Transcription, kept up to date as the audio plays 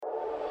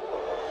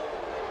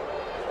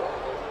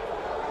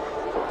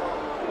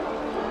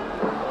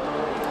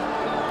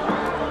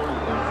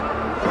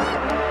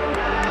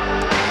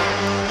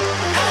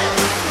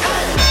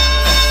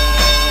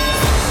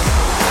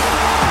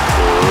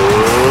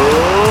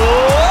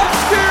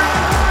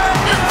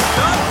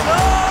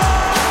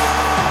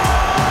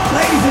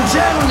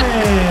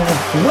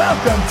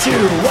Welcome to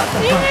What the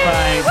Fuck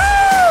Fights,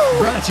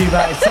 brought to you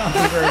by Salty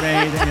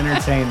Mermaid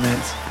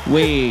Entertainment.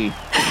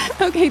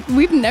 Okay,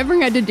 we've never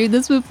had to do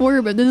this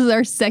before, but this is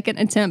our second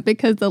attempt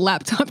because the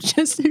laptop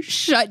just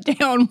shut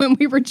down when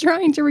we were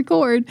trying to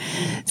record.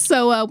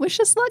 So wish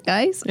us luck,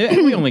 guys. Yeah,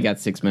 we only got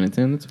 6 minutes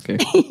in. That's okay.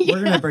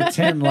 We're going to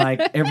pretend like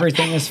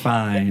everything is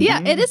fine.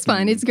 Yeah, it is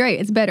fine. It's great.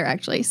 It's better,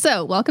 actually.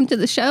 So welcome to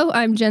the show.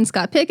 I'm Jen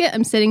Scott Pickett.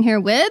 I'm sitting here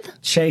with...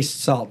 Chase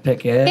Salt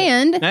Pickett.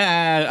 And...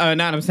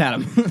 Not I'm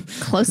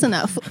Saddam. Close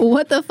enough.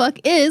 What the fuck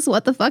is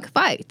What the Fuck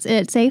Fights?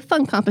 It's a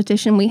fun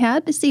competition we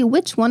had to see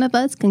which one of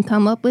us can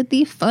come up with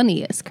the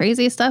funniest, craziest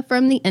stuff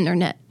from the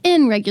internet.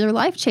 In regular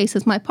life, Chase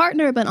is my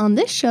partner, but on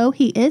this show,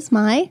 he is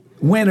my...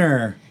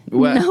 Winner.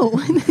 What? No,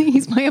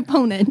 he's my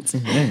opponent.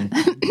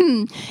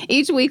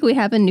 Each week we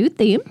have a new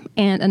theme,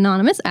 and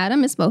Anonymous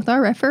Adam is both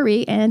our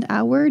referee and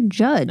our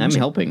judge. I'm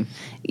helping.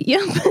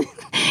 Yep.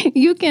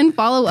 You can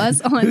follow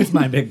us on... Who's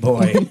my big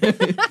boy?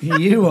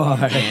 You are.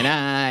 And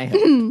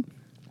I...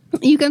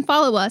 You can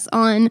follow us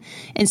on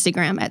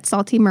Instagram at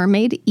Salty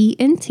Mermaid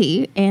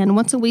ENT, and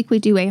once a week we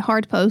do a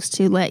hard post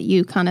to let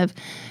you kind of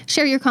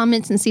share your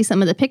comments and see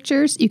some of the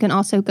pictures. You can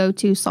also go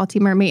to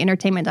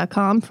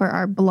saltymermaidentertainment.com for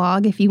our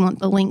blog if you want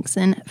the links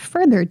and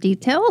further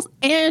details,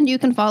 and you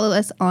can follow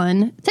us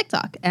on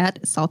TikTok at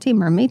Salty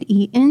Mermaid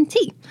ENT.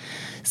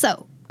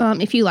 So,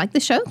 if you like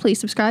the show, please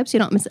subscribe so you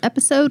don't miss an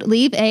episode.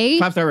 Leave a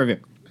 5-star review.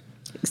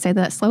 Say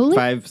that slowly.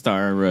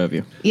 5-star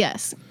review.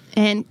 Yes.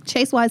 And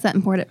Chase, why is that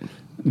important?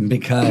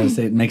 Because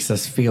it makes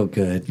us feel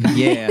good.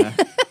 Yeah.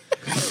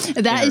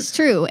 That is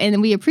true,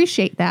 and we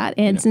appreciate that.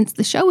 And since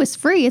the show is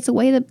free, it's a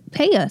way to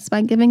pay us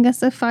by giving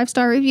us a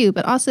 5-star review.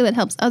 But also, it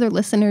helps other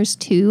listeners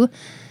to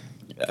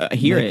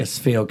Hear Make it. us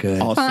feel good.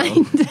 Also,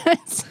 find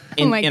us.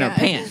 Oh my in our God.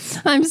 pants.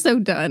 I'm so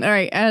done. All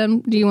right,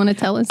 Adam, do you want to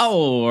tell us?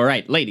 All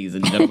right, ladies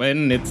and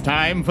gentlemen, it's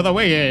time for the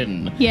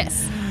weigh-in.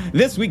 Yes.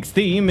 This week's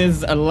theme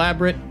is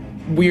elaborate,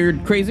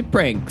 weird, crazy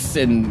pranks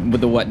and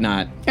with the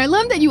whatnot. I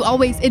love that you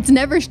always, it's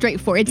never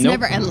straightforward. It's Nope.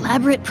 never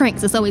elaborate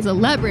pranks. It's always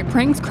elaborate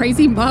pranks,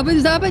 crazy baba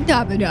dabba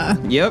dabba da.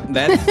 Yep,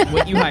 that's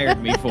what you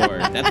hired me for.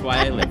 That's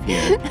why I live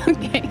here.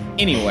 Okay.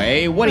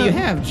 Anyway, what do you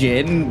have,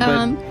 Jen?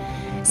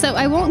 So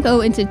I won't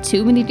go into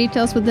too many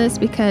details with this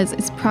because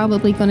it's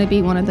probably going to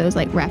be one of those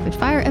like rapid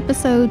fire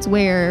episodes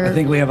where... I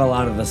think we have a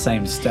lot of the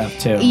same stuff,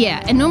 too.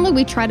 Yeah, and normally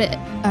we try to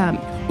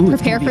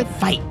prepare for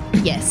fight.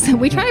 Yes,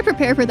 we try to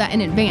prepare for that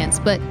in advance,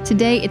 but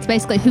today it's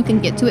basically who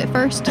can get to it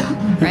first,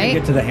 right?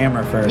 Get to the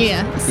hammer first.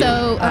 Yeah.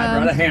 So I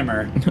brought a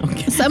hammer.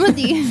 some of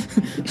the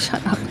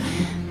shut up.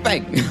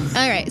 Bang.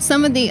 All right,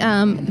 some of the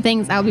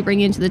things I'll be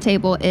bringing to the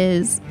table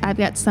is I've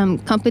got some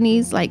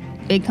companies, like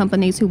big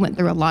companies who went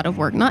through a lot of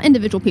work, not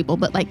individual people,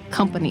 but like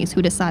companies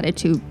who decided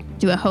to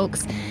do a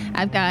hoax.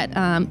 I've got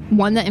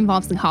one that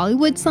involves the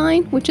Hollywood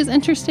sign, which is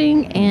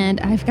interesting,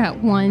 and I've got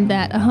one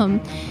that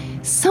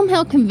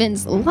somehow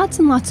convinced lots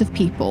and lots of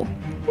people,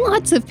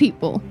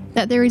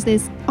 that there is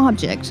this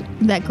object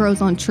that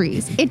grows on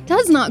trees. It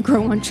does not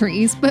grow on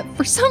trees, but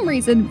for some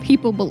reason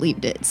people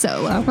believed it.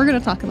 So we're going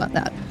to talk about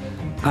that.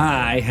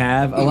 I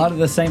have a lot of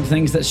the same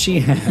things that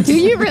she has. Do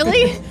you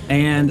really?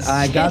 And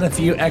I got a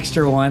few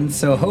extra ones,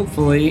 so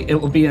hopefully it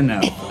will be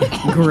enough.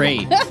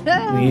 Great.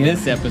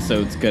 This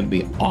episode's going to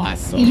be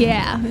awesome.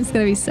 Yeah, it's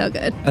going to be so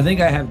good. I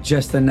think I have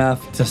just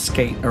enough to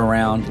skate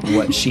around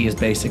what she has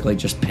basically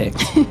just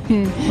picked.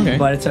 Okay.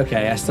 But it's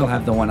okay. I still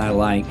have the one I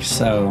like,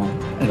 so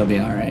it'll be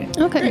all right.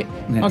 Okay.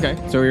 Yeah. Okay,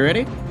 so are we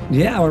ready?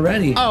 Yeah, we're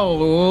ready.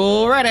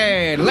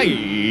 Alrighty,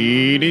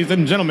 ladies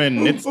and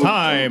gentlemen, it's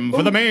time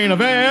for the main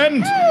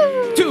event.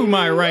 To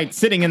my right,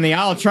 sitting in the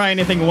I'll try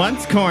anything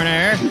once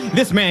corner,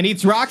 this man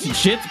eats rocks and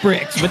shits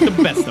bricks with the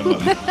best of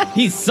them.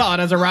 He's solid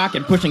as a rock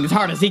and pushing as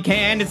hard as he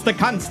can. It's the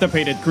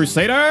constipated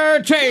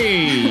Crusader,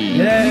 Chase.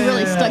 Yay. You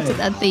really stuck to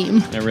that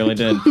theme. I really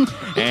did.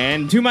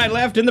 And to my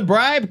left in the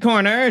bribe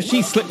corner,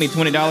 she slipped me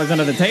 $20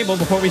 under the table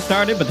before we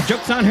started, but the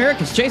joke's on her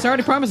because Chase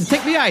already promised to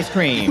take me ice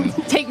cream.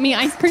 Take me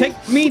ice cream.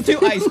 Take me to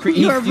ice cream.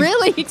 You are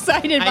really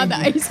excited about the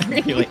ice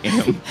cream. I really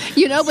am.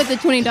 You know, with the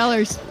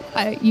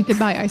 $20, you could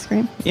buy ice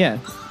cream. Yeah,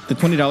 the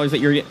 $20 that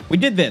you're getting. We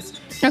did this.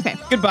 Okay.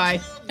 Goodbye.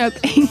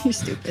 Okay. You're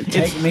stupid.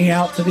 Take me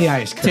out to the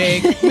ice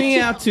cream. Take me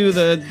out to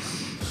the...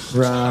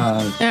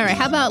 Right. All right.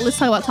 How about let's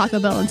talk about Taco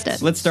Bell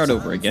instead? Let's start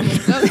over again.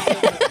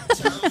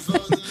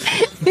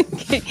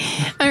 Okay.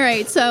 All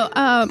right. So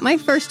my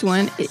first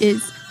one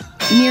is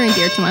near and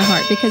dear to my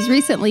heart because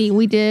recently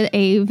we did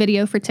a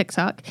video for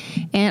TikTok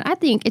and I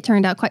think it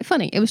turned out quite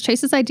funny. It was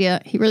Chase's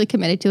idea. He really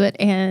committed to it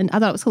and I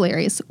thought it was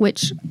hilarious,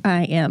 which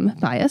I am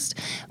biased.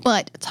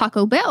 But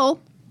Taco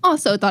Bell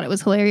also thought it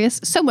was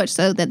hilarious, so much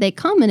so that they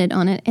commented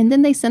on it and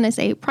then they sent us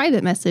a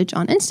private message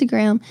on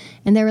Instagram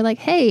and they were like,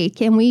 hey,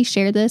 can we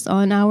share this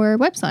on our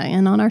website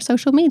and on our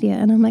social media?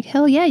 And I'm like,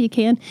 hell yeah, you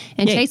can.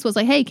 And Yay. Chase was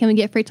like, hey, can we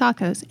get free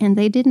tacos? And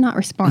they did not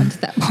respond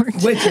to that part.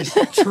 Which is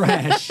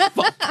trash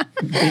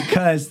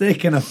because they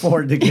can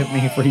afford to give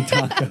me free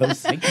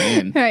tacos. I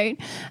can. Right.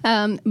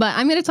 But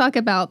I'm going to talk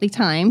about the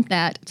time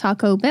that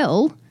Taco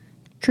Bell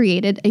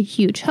created a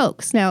huge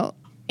hoax. Now,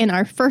 in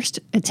our first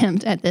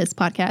attempt at this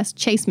podcast,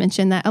 Chase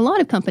mentioned that a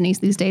lot of companies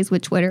these days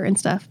with Twitter and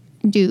stuff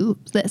do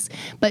this.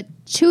 But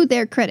to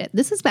their credit,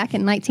 this is back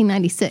in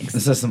 1996.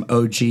 This is some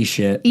OG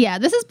shit. Yeah,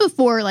 this is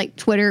before like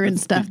Twitter and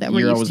stuff that we're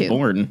Year I used was to.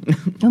 born.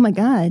 Oh my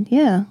God,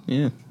 yeah.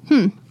 Yeah.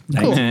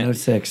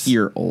 1906.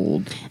 You're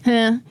old.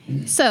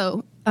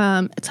 So,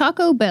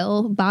 Taco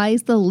Bell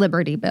buys the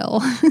Liberty Bell,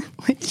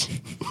 which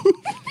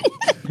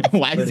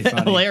Why is Pretty that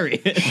funny.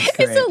 hilarious?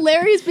 it's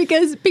hilarious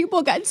because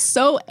people got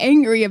so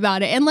angry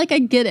about it. And like, I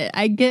get it.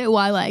 I get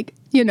why, like,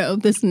 you know,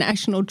 this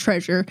national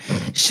treasure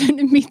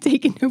shouldn't be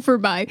taken over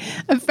by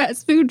a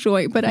fast food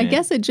joint. But I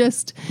guess it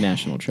just,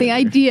 National treasure. the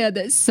idea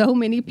that so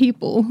many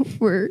people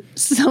were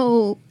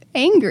so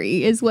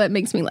angry is what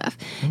makes me laugh.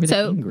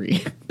 So, angry.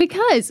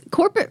 because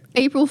corporate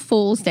April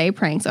Fool's Day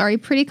pranks are a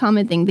pretty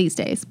common thing these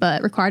days,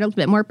 but required a little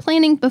bit more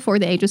planning before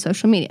the age of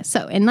social media. So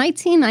in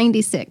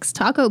 1996,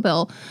 Taco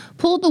Bell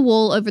pulled the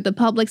wool over the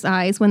public's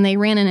eyes when they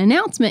ran an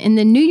announcement in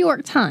the New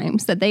York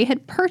Times that they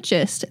had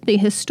purchased the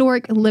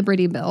historic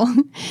Liberty Bell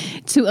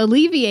to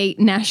alleviate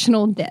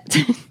national debt.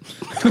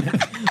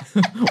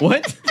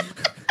 What?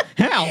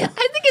 How? I think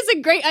it's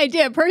a great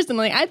idea,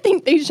 personally. I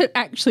think they should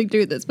actually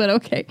do this, but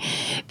okay.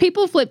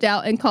 People flipped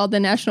out and called the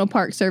National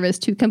Park Service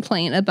to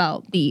complain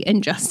about the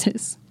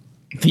injustice.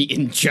 The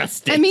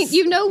injustice. I mean,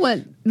 you know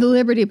what the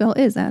Liberty Bell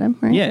is, Adam,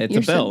 right? Yeah, it's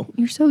a bell.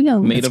 You're so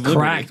young. Made It's of liberty.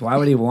 cracked. Why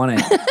would he want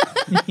it?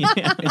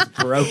 Yeah. It's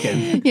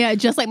broken. Yeah,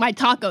 just like my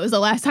tacos. The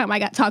last time I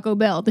got Taco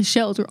Bell, the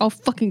shells were all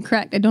fucking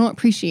cracked. I don't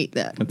appreciate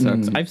that. That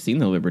sucks. I've seen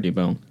the Liberty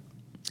Bell.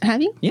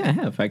 Have you? Yeah, I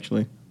have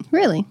actually.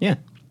 Really? Yeah.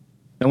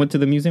 I went to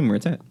the museum where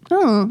it's at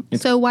Oh,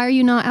 so why are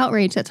you not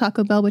outraged that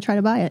Taco Bell would try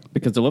to buy it?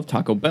 because I love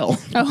Taco Bell.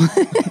 Oh,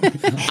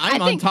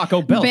 I'm on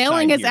Taco Bell.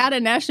 bailing side us here. out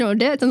of national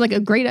debt sounds like a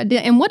great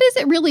idea. And what does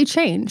it really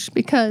change?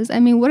 Because, I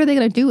mean, what are they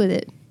going to do with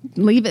it?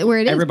 Leave it where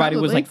it is? Everybody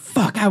was probably. like,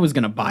 "Fuck, I was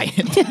gonna buy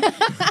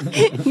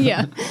it."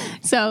 Yeah.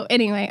 So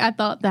anyway, I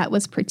thought that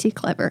was pretty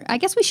clever. I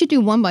guess we should do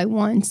one by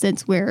one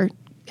since we're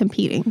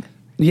competing.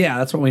 Yeah,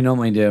 that's what we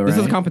normally do, right? This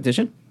is a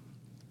competition.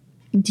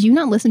 Do you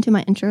not listen to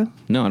my intro?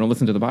 No, I don't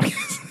listen to the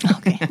podcast.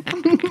 Okay.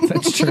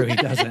 That's true. He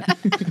doesn't.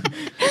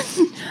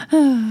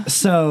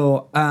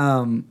 So,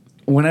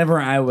 whenever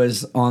I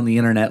was on the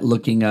internet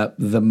looking up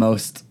the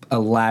most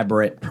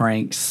elaborate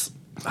pranks,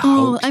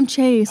 Oh, I'm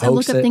Chase. I look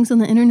hoax up it. things on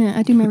the internet.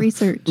 I do my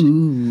research.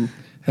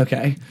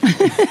 okay,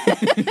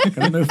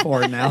 gonna move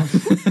forward now.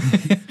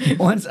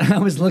 Once I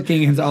was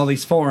looking into all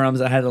these forums,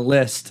 I had a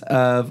list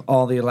of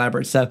all the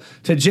elaborate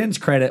stuff. To Jen's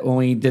credit, when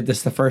we did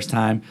this the first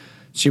time,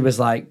 she was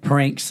like,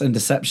 pranks and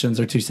deceptions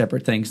are two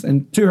separate things.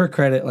 And to her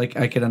credit, like,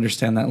 I could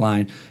understand that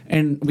line.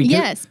 And we could-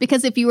 Yes,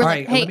 because if you were All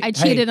like, right, hey, let me- I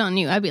cheated on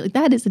you, I'd be like,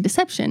 that is a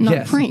deception, not a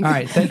Yes. prank. All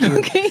right, thank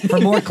you. For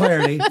more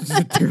clarity, This is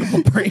a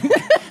terrible prank.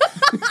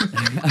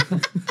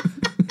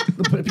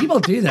 but people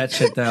do that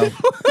shit though.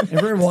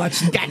 Ever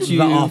watched you.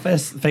 The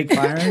Office fake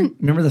firing?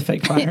 Remember the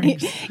fake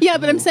firings? Yeah,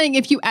 but I'm saying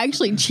if you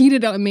actually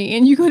cheated on me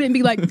and you couldn't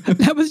be like,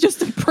 that was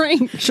just a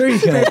prank. Sure you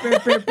could.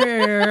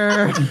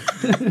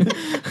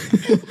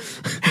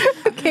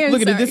 Okay, I'm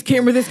Look at it, sorry. this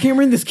camera,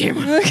 and this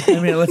camera. I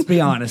mean, let's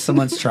be honest.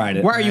 Someone's tried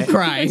it. Why are you right?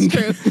 crying? It's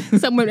true.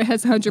 Someone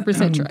has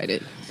 100% tried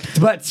it.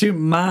 But to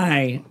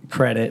my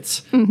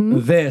credits,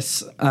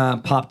 this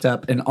popped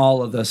up in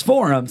all of those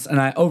forums, and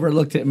I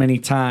overlooked it many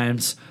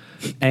times.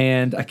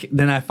 And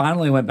then I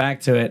finally went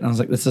back to it, and I was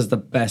like, "This is the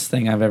best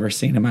thing I've ever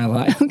seen in my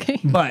life." Okay.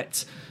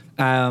 But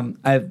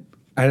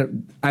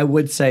I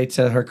would say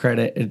to her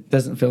credit, it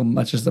doesn't feel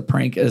much as a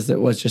prank as it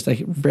was just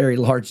a very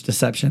large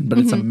deception, but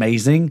it's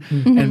amazing.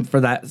 And for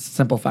that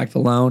simple fact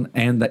alone,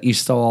 and that you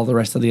stole all the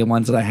rest of the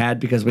ones that I had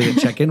because we didn't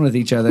check in with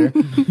each other,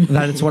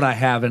 that it's what I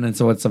have and it's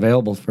what's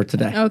available for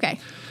today. Okay.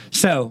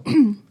 So,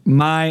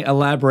 my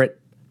elaborate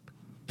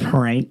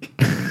prank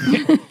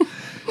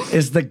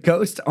is the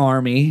ghost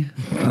army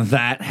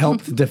that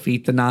helped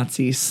defeat the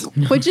Nazis.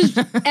 Which is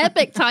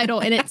epic title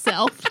in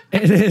itself.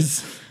 It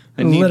is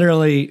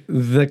literally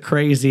the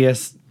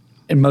craziest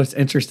and most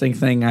interesting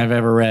thing I've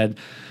ever read.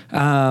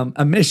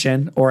 A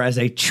mission, or as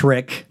a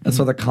trick. That's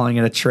what they're calling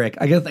it, a trick.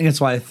 I think that's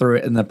why I threw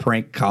it in the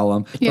prank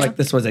column. Yeah. Like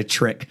this was a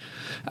trick.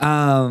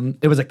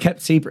 It was a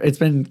kept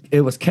secret.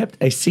 It was kept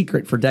a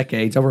secret for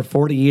decades, over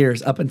 40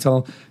 years, up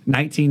until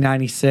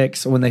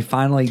 1996 when they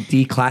finally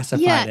declassified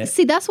Yeah. it.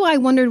 See, that's why I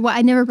wondered why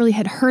I never really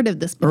had heard of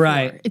this before.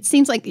 Right. It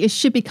seems like it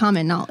should be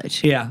common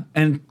knowledge. Yeah,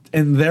 and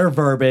in their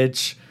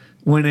verbiage,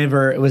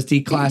 whenever it was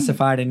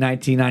declassified in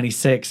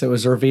 1996, it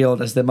was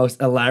revealed as the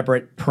most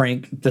elaborate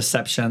prank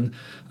deception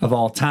of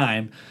all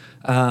time.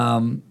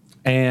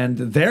 And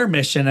their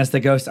mission as the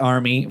Ghost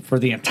Army for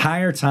the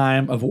entire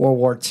time of World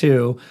War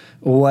II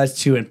was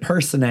to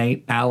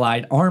impersonate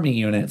Allied army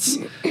units.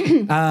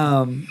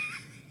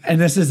 And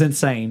this is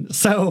insane.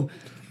 So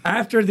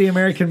after the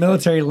American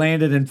military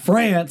landed in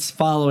France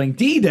following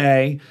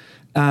D-Day,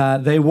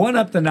 they won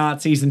up the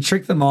Nazis and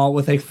tricked them all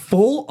with a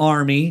full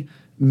army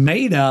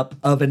made up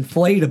of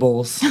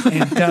inflatables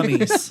and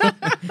dummies.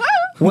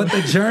 What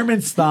the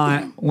Germans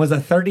thought was a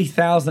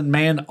 30,000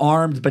 man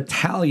armed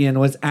battalion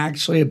was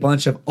actually a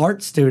bunch of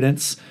art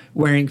students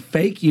wearing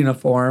fake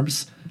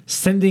uniforms,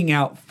 sending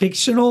out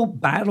fictional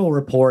battle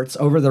reports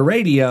over the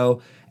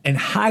radio, and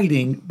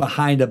hiding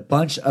behind a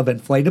bunch of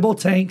inflatable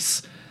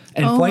tanks,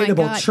 inflatable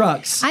God.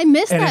 trucks, I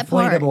missed and that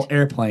part. inflatable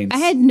airplanes. I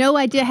had no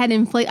idea had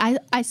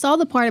I saw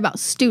the part about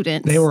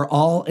students. They were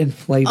all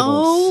inflatables.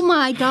 Oh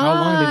my God. How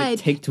long did it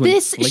take to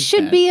This inflate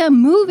should that? be a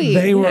movie.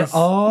 They were Yes.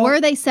 all Were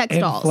they sex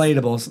dolls?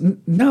 inflatables.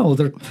 No,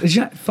 they're did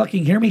you not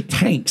fucking hear me?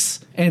 Tanks,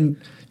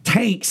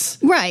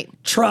 right.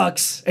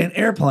 trucks, and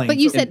airplanes. But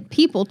you said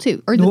people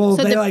too. Or Well,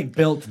 so they the- like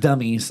built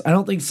dummies. I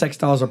don't think sex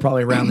dolls are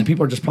probably around. The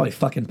people are just probably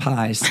fucking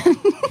pies.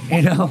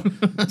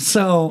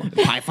 So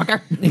Pie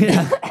fucker.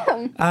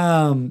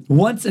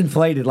 once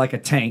inflated like a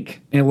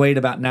tank, it weighed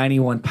about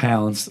 91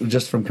 pounds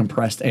just from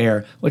compressed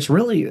air, which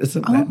really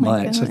isn't that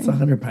my much. God. It's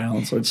 100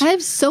 pounds. Which I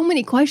have so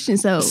many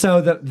questions though.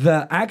 so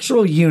the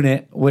actual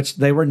unit, which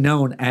they were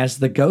known as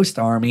the Ghost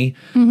Army,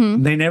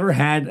 they never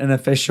had an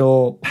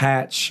official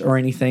patch or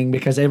anything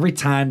because every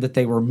time that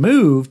they were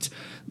moved,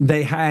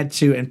 they had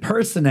to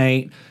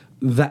impersonate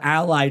the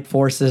Allied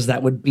forces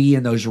that would be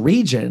in those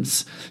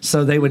regions.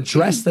 So they would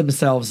dress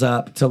themselves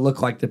up to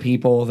look like the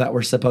people that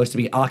were supposed to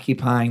be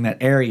occupying that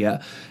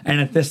area. And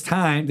at this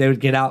time, they would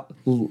get out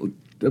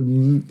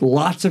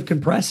lots of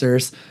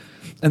compressors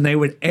and they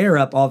would air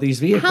up all these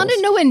vehicles. How did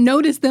no one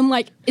notice them?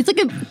 Like it's like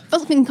a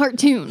fucking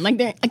cartoon, like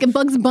they're like a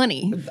Bugs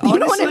Bunny. You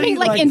know what I Honestly, mean?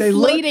 Like they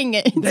look- inflating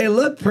it. They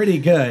look pretty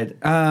good.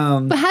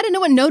 But how did no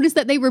one notice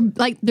that they were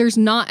like? There's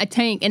not a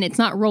tank and it's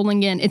not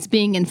rolling in; it's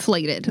being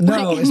inflated.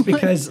 No, Like, it's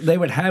because they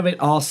would have it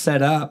all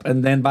set up,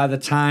 and then by the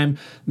time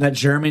that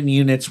German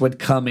units would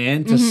come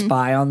in to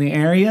spy on the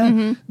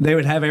area, they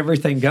would have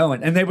everything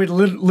going, and they would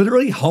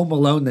literally Home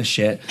Alone the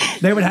shit.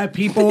 They would have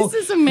people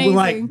This is amazing.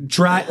 like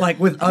drive like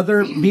with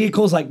other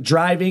vehicles, like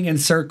driving in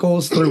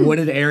circles through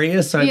wooded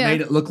areas, so it Yeah.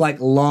 made it look like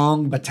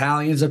long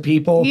battalions of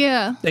people.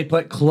 Yeah. they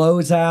put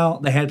clothes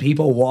out. They had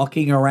people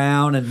walking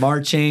around and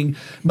marching,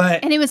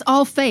 but and it was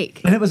all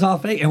fake. and it was all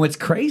fake. And what's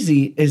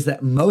crazy is that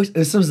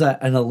this was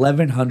an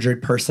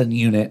 1,100 person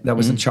unit that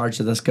was in charge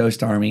of this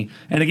Ghost Army.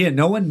 And again,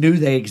 no one knew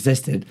they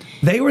existed.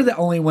 They were the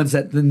only ones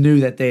that knew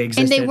that they And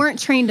existed. they weren't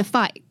trained to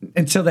fight.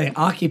 Until they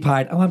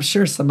occupied. Oh, I'm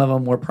sure some of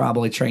them were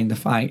probably trained to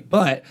fight,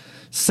 but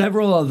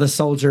several of the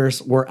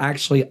soldiers were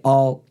actually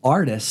all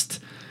artists.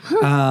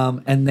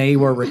 And they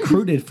were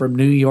recruited from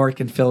New York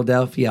and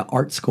Philadelphia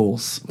art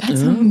schools.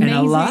 That's amazing. And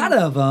a lot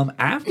of them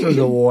after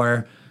the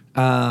war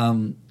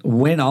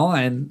went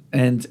on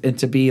and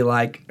to be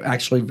like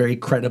actually very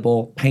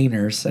credible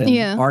painters and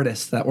Yeah.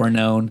 artists that were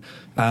known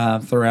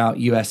throughout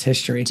U.S.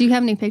 history. Do you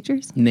have any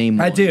pictures? Name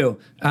one. I do.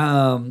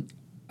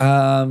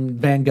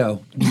 Van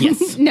Gogh.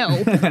 Yes. No.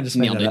 I just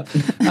made Nailed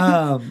that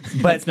up.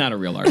 But That's not a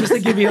real artist.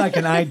 just to give you like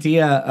an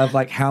idea of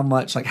like how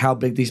much, like how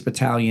big these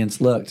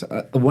battalions looked.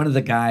 One of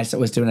the guys that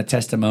was doing a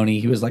testimony,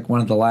 he was like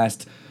one of the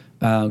last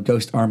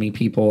Ghost Army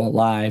people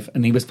alive,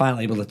 and he was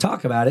finally able to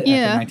talk about it Yeah.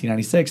 after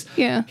 1996.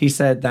 Yeah. He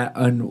said that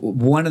on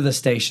one of the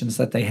stations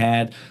that they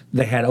had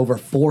over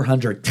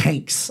 400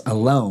 tanks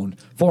alone,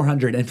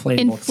 400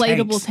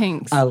 Inflatable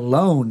tanks.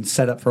 alone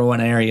set up for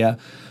one area.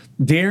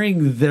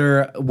 During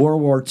their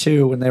World War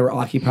II, when they were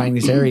occupying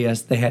these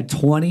areas, they had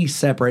 20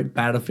 separate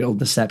battlefield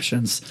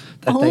deceptions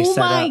that they Oh set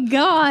my up.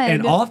 God.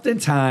 And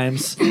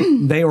oftentimes,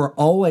 they were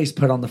always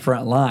put on the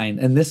front line.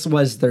 And this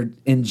was their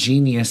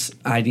ingenious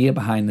idea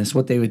behind this.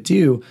 What they would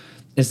do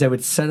is they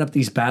would set up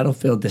these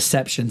battlefield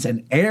deceptions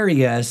in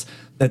areas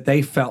that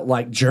they felt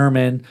like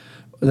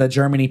the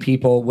Germany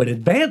people would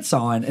advance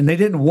on, and they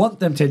didn't want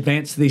them to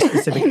advance to these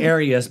specific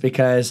areas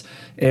because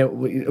it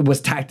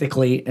was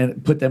tactically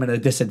and put them at a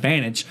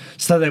disadvantage.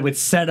 So they would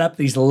set up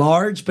these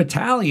large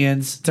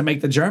battalions to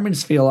make the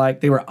Germans feel like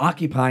they were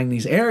occupying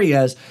these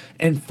areas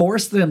and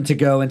force them to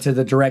go into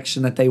the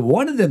direction that they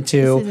wanted them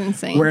to, This is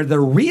insane. where the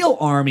real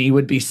army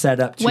would be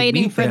set up to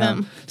Waiting meet for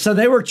them. So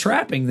they were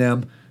trapping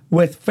them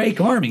with fake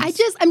armies.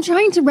 I'm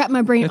trying to wrap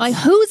my brain like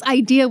whose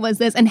idea was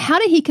this and how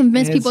did he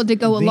convince It's people to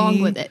go along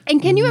the with it?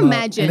 And can you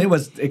imagine? And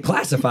it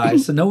classified,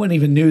 so no one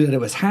even knew that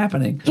it was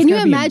happening. Can you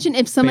imagine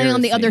if somebody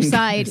on the other embarrassing.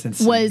 side It's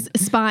insane. was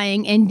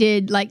spying and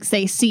did like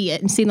say see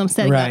it and see them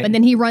setting Right. up and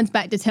then he runs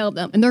back to tell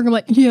them and they're gonna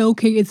be like, yeah,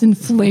 okay, it's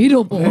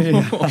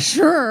inflatable.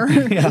 Sure.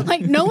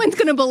 Like no one's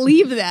gonna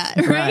believe that,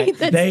 right? Right.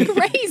 That's They-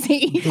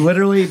 crazy.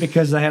 Literally,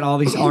 because they had all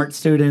these art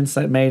students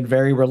that made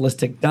very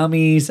realistic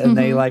dummies, and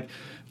Mm-hmm.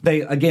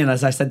 they again,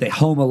 as I said, they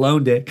Home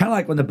Aloned it, kind of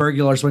like when the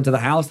burglars went to the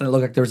house and it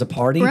looked like there was a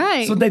party. Right.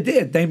 That's what they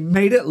did. They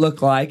made it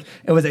look like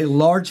it was a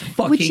large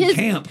fucking Which is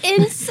camp.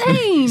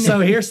 insane. So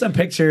here's some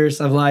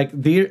pictures of like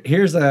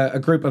here's a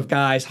group of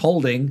guys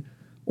holding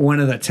one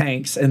of the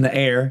tanks in the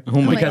air. Oh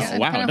my Because- god!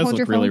 Wow, Kinda it does hold look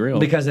your really phone. real.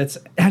 Because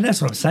and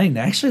that's what I'm saying.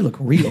 They actually look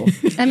real.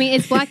 I mean,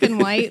 it's black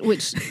and white,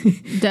 which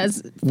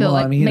does feel Well,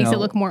 I like mean, you makes know, it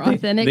look more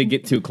authentic. they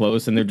get too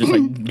close and they're just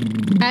like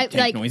I,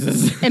 tank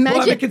noises. Imagine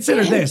Well, I mean,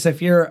 consider this: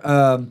 if you're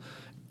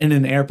in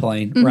an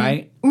airplane,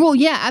 right? Well,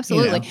 yeah,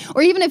 absolutely. You know.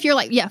 Or even if you're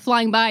like,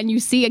 flying by and you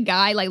see a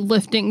guy like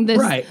lifting this,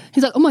 Right.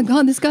 he's like, oh my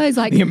God, this guy's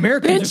like The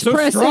Americans bench are so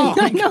pressing. strong.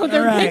 I know,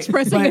 they're Right. bench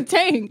pressing a But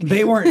tank.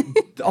 They weren't.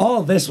 All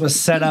of this was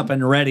set up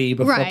and ready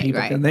before Right,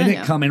 people. right. They I didn't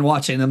know. come in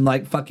watching them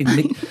like fucking,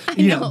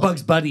 know.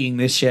 Bugs Bunnying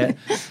this shit.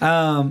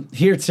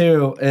 Here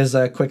too is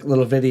a quick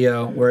little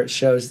video where it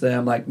shows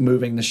them like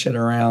moving the shit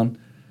around.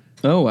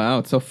 Oh wow,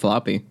 it's so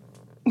floppy.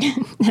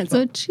 That's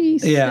what she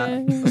said.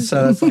 Yeah.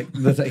 So it's like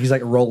he's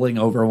like rolling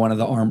over one of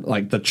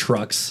the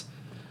trucks.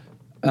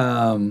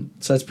 So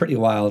it's pretty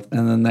wild.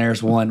 And then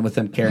there's one with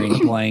them carrying a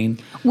plane.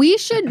 We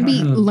should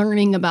be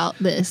learning about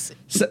this.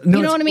 So,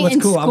 You know what I mean? What's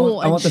In cool. school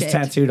I want and this shit.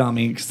 tattooed on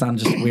me because I'm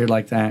just weird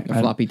like that. A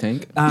floppy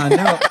tank.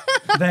 No,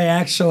 they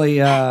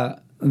actually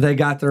they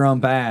got their own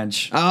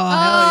badge. Oh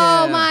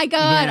my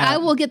God. Yeah. I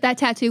will get that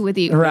tattoo with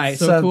you. Right,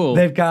 so so cool.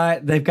 they've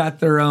got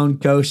their own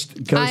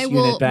ghost I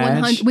will unit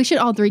badge. 100. We should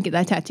all three get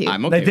that tattoo.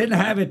 I'm okay. They didn't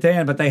have it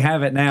then, but they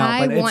have it now.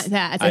 I but want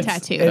that as a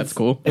tattoo. That's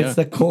cool. It's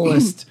the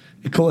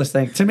coolest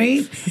thing to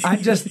me.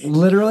 I'm just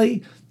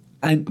literally.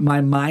 My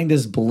mind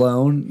is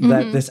blown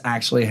that this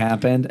actually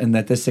happened and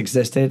that this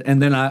existed.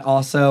 And then I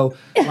also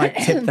like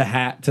tip the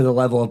hat to the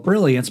level of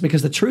brilliance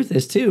because the truth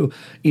is too,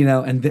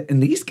 and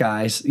these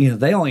guys,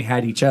 they only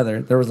had each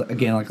other. There was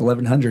again like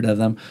 1,100 of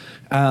them,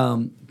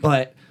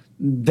 but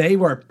they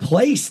were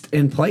placed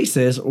in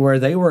places where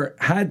they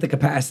had the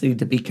capacity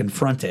to be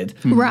confronted.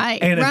 Right.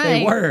 And if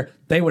right.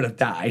 they would have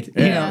died.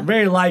 Yeah.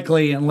 Very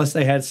likely, unless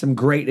they had some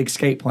great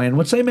escape plan,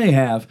 which they may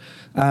have.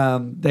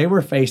 They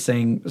were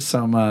facing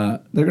some.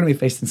 They're going to be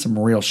facing some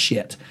real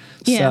shit.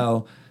 Yeah.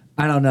 So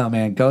I don't know,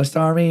 man. Ghost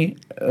Army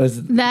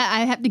is That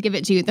I have to give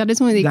it to you. That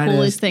is one of the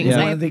coolest things one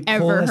I've of the ever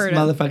coolest heard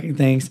of. motherfucking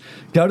things.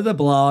 Go to the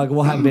blog.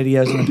 We'll have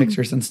videos and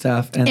pictures and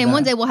stuff. And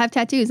one day we'll have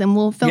tattoos and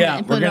we'll film it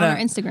and put it on our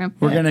Instagram.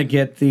 We're gonna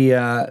get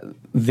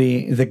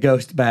the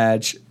ghost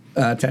badge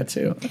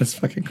tattoo. That's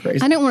fucking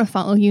crazy. I don't want to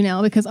follow you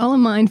now because all of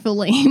mine feel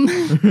lame.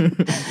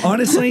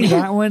 Honestly,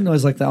 that one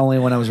was like the only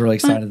one I was really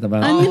excited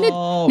about. I'm gonna,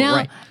 Oh, now,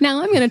 right.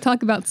 now I'm going to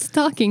talk about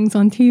stockings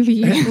on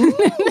TV.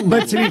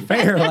 But to be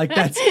fair, like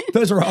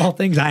those are all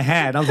things I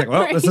had. I was like,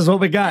 well, this is what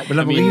we got. But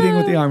I'm leading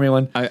with the army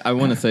one. I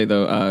want to say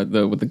though,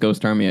 with the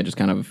Ghost Army, I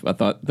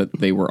thought that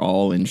they were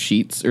all in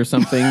sheets or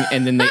something,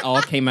 and then they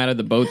all came out of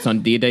the boats on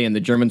D-Day, and the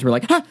Germans were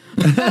like, ha!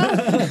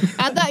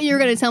 I thought you were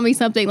going to tell me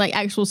something like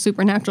actual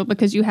supernatural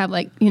because you have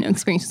like,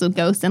 experiences with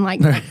ghosts and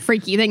like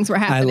freaky things were I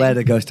happening. led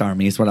a ghost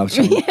army is what I was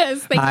trying to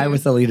Yes, thank I you.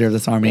 was the leader of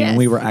this army and Yes.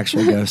 we were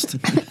actual ghosts.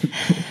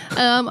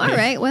 All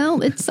right.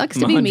 Well, it sucks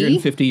I'm to be me.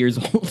 150 years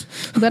old.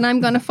 But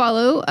I'm going to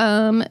follow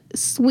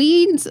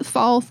Swedes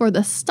fall for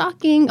the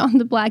stalking on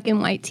the black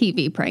and white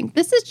TV prank.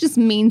 This is just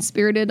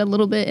mean-spirited a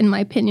little bit, in my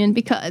opinion,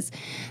 because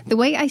the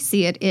way I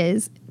see it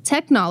is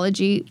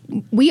technology,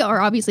 we are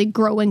obviously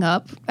growing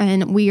up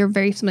and we are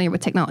very familiar with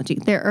technology.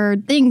 There are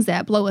things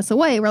that blow us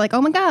away. We're like,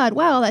 oh my God,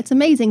 wow, that's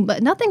amazing.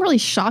 But nothing really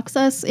shocks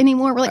us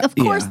anymore. We're like, of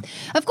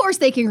course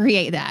they can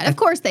create that. Of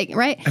course they can,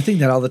 right? I think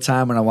that all the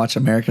time when I watch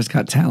America's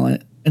Got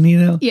Talent. And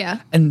Yeah.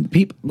 and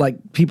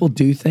people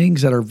do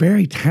things that are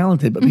very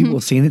talented, but people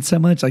have seen it so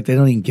much, like they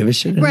don't even give a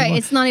shit anymore. Right.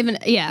 It's not even,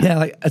 Yeah,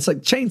 like it's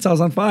like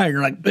chainsaws on fire.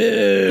 You're like,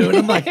 boo, and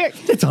I'm like,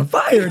 it's on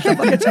fire. It's a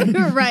fucking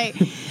chainsaw. Right.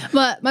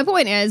 But my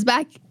point is,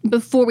 back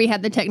before we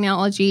had the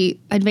technology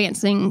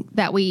advancement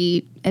that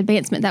we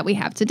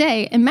have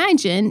today,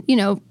 imagine,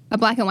 a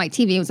black and white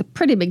TV was a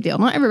pretty big deal.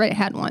 Not everybody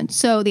had one.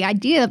 So the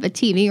idea of a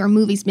TV or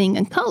movies being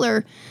in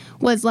color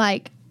was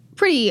like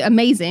pretty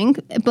amazing,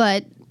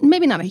 but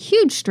maybe not a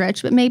huge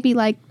stretch, but maybe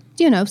like,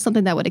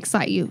 something that would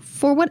excite you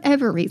for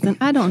whatever reason.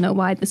 I don't know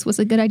why this was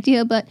a good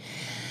idea, but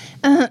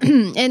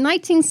in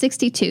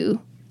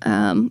 1962,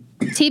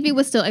 TV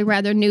was still a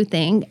rather new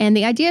thing, and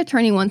the idea of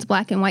turning one's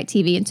black and white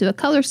TV into a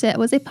color set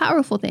was a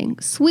powerful thing.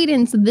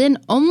 Sweden's then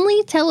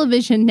only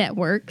television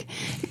network,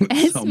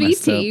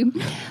 SVT,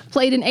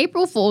 played an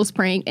April Fool's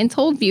prank and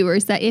told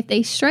viewers that if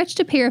they stretched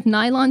a pair of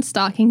nylon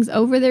stockings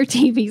over their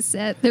TV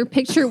set, their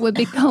picture would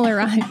be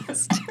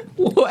colorized.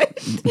 What?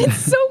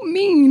 It's so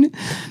mean.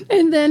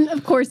 And then,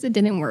 of course, it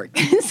didn't work.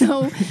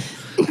 So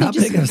How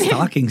big of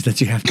stockings did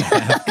you have to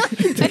have?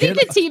 I think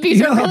the TVs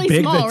You know are how really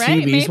big the small,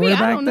 right? TVs were Maybe,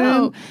 back I don't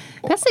know. then?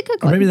 That's a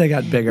good Or one. maybe they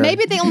got bigger.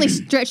 Maybe they only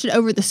stretched it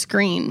over the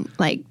screen.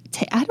 Like,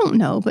 I don't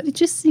know, but it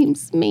just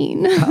seems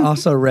mean. I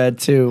also read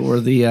too where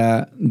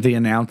the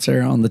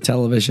announcer on the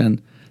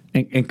television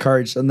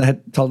encouraged them,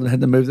 told them they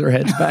had to move their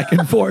heads back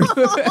and forth.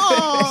 They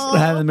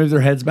had to move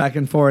their heads back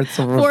and forth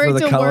for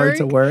the color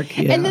to work.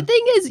 Yeah. And the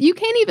thing is, you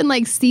can't even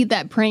like see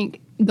that prank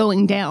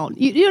going down.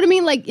 You know what I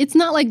mean? Like, it's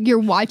not like you're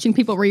watching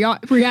people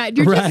react.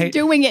 You're Right. just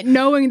doing it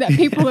knowing that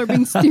people are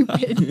being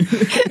stupid.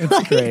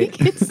 It's great.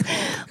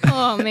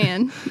 Oh,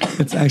 man.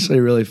 It's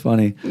actually really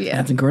funny. Yeah.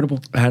 That's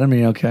incredible. Adam, are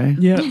you okay?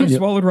 Yeah, I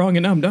swallowed wrong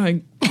and now I'm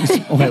dying.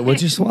 Oh, wait,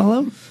 what'd you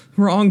swallow?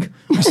 Wrong.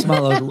 You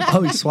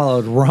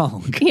swallowed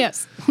wrong.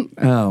 Yes.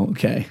 Oh,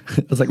 okay.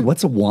 I was like,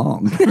 what's a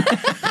wong?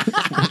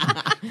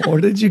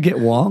 Where did you get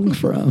wong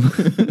from?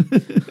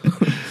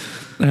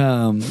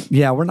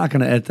 Yeah, we're not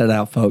going to edit that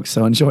out, folks,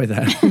 so enjoy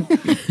that.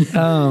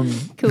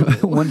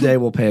 Cool. One day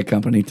we'll pay a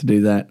company to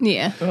do that.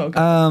 Yeah.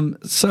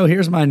 So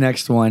here's my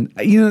next one.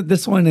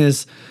 This one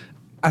is,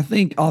 I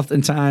think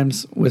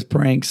oftentimes with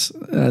pranks,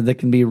 they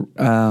can be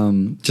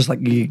just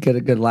like you get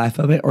a good laugh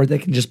of it, or they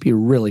can just be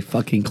really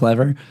fucking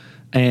clever.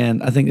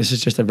 And I think this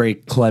is just a very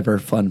clever,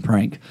 fun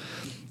prank.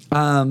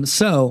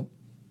 So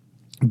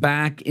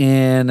back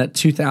in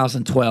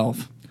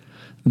 2012,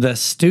 the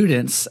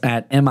students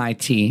at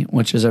MIT,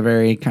 which is a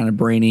very kind of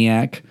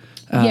brainiac.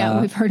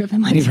 Yeah, we've heard of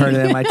MIT. You've heard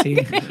of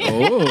MIT?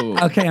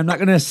 Oh. Okay, I'm not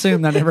going to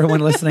assume that everyone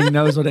listening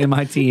knows what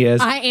MIT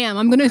is. I am.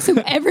 I'm going to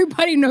assume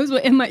everybody knows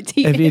what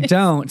MIT is. If you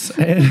don't,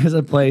 it is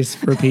a place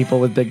for people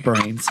with big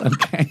brains.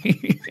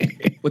 Okay.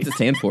 What's it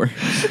stand for?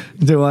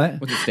 Do what?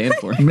 What's it stand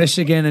for?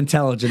 Michigan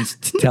Intelligence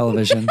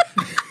Television.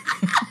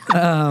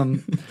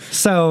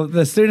 So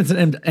the students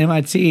at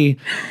MIT,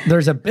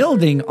 there's a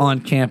building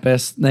on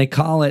campus. They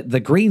call it the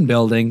Green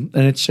Building,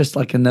 and it's just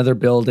like another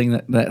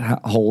building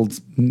that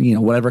holds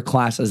whatever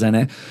classes in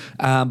it.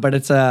 But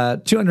it's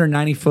a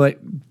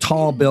 290-foot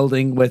tall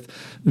building with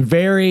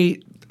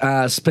very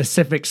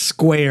specific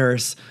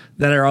squares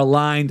that are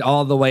aligned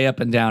all the way up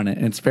and down it.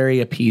 And it's very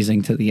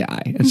appeasing to the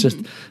eye. It's just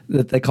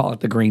that they call it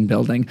the Green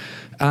Building.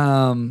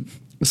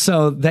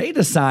 So they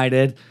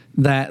decided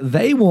that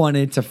they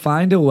wanted to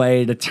find a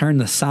way to turn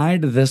the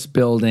side of this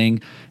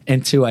building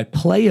into a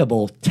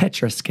playable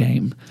Tetris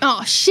game.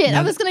 Oh, shit.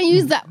 I was going to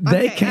use that.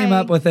 They came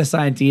up with this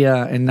idea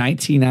in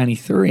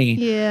 1993.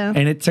 Yeah.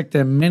 And it took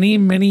them many,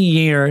 many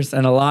years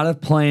and a lot of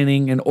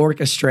planning and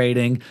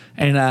orchestrating.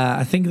 And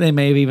I think they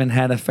may have even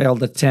had a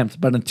failed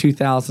attempt. But in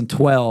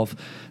 2012,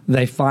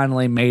 they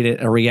finally made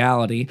it a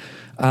reality.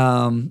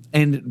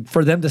 And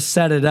for them to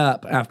set it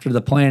up after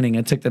the planning,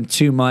 it took them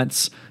 2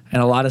 months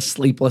and a lot of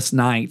sleepless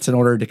nights in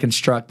order to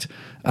construct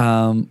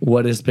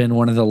what has been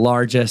one of the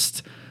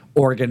largest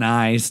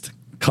organized,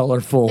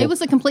 colorful. It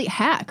was a complete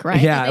hack,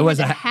 right? Yeah, it was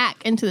a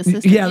hack into the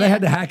system. Yeah, they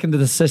had to hack into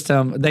the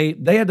system. They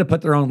had to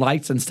put their own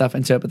lights and stuff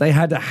into it, but they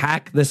had to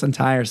hack this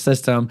entire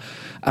system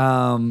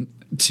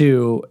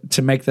to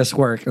make this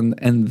work.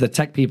 And the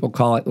tech people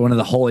call it one of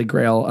the holy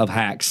grail of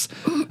hacks.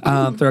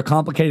 Through a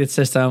complicated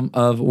system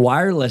of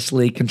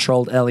wirelessly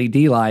controlled LED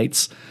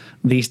lights,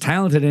 these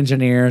talented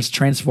engineers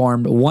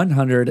transformed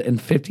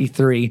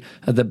 153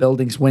 of the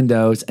building's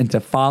windows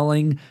into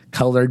falling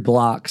colored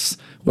blocks,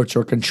 which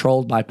were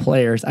controlled by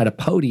players at a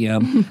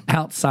podium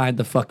outside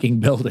the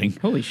fucking building.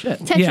 Holy shit.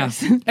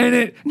 Tetris.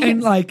 Yeah.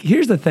 And like,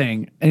 here's the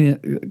thing,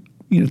 and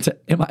to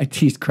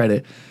MIT's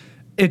credit,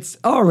 it's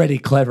already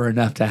clever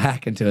enough to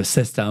hack into a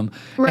system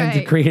and to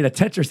Right. create a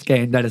Tetris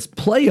game that is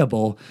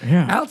playable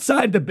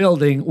outside the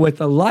building with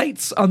the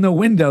lights on the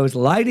windows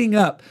lighting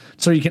up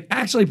so you can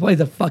actually play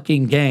the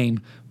fucking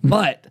game.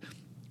 But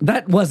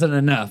that wasn't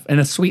enough. And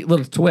a sweet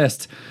little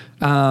twist,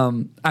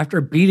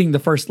 after beating the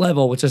first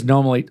level, which is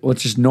normal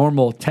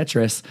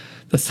Tetris,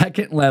 the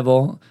second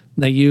level,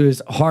 they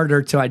use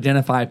harder to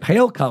identify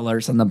pale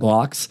colors in the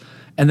blocks.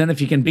 And then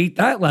if you can beat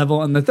that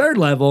level, and the third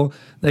level,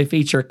 they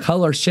feature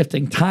color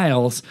shifting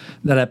tiles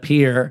that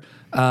appear,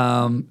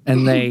 and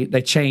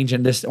they change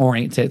and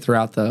disorient it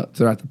throughout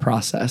the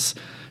process.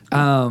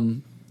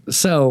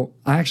 So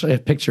I actually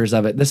have pictures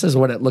of it. This is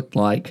what it looked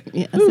like.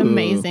 Yeah, it's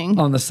amazing.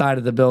 On the side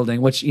of the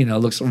building, which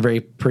looks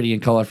very pretty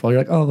and colorful. You're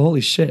like, oh, holy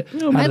shit!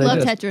 I love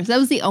Tetris. That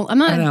was the only.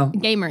 I'm I know. not a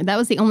gamer. That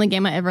was the only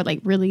game I ever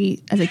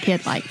really as a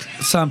kid liked.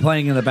 So I'm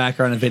playing in the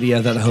background a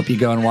video that I hope you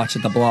go and watch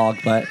at the blog.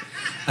 But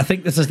I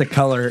think this is the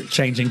color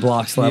changing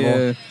blocks level.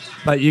 Yeah.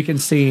 But you can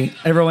see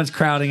everyone's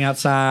crowding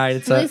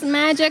outside. It's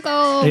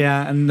magical.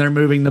 Yeah, and they're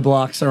moving the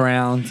blocks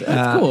around.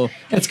 That's cool.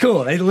 It's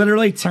cool. They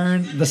literally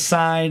turned the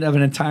side of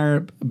an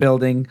entire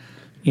building,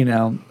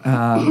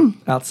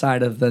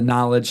 outside of the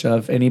knowledge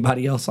of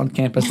anybody else on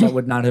campus that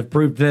would not have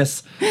proved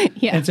this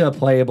Yeah. into a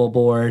playable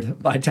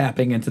board by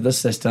tapping into the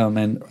system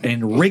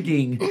and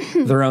rigging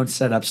their own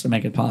setups to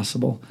make it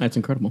possible. That's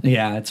incredible.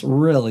 Yeah, it's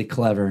really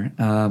clever.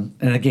 And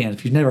again,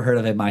 if you've never heard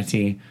of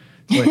MIT,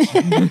 which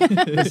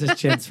this is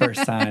Chin's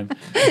first time,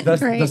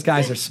 those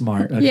guys are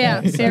smart. Okay?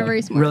 Yeah, they're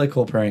very smart. Really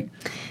cool prank.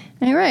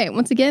 All right.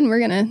 Once again, we're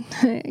gonna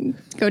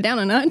go down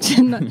a notch.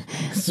 And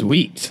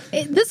Sweet.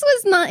 this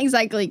was not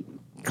exactly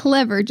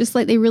clever, just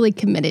like they really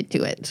committed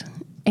to it.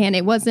 And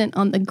it wasn't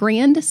on the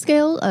grand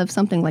scale of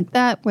something like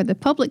that where the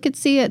public could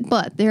see it,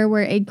 but there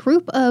were a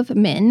group of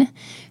men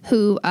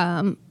who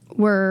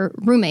were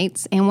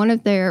roommates, and one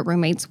of their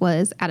roommates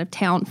was out of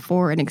town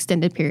for an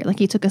extended period. Like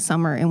he took a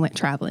summer and went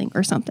traveling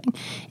or something.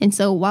 And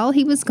so while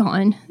he was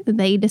gone,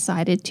 they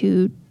decided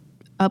to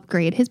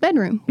upgrade his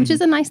bedroom, which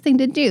is a nice thing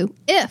to do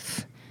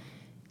if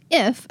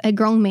a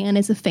grown man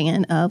is a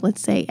fan of,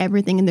 let's say,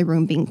 everything in the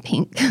room being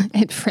pink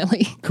and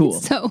frilly. Cool.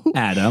 So,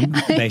 Adam,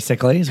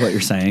 basically, is what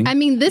you're saying. I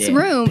mean, this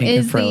room Pink and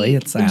is frilly,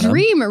 it's the Adam.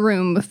 dream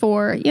room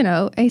for,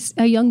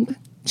 a young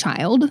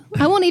child.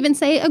 I won't even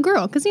say a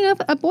girl, because,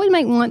 a boy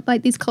might want,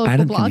 like, these colorful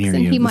Adam can blocks, hear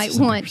and you. he This might is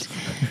want,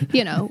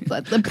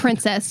 the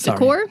princess Sorry.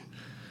 decor.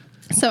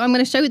 So I'm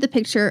going to show you the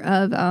picture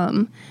of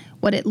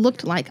what it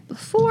looked like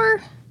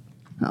before.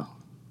 Oh,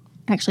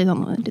 Actually, I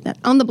don't want to do that.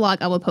 On the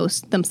blog, I will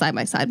post them side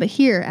by side. But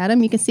here,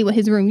 Adam, you can see what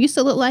his room used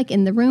to look like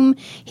in the room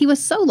he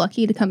was so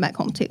lucky to come back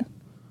home to.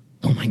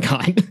 Oh my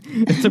God!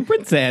 It's a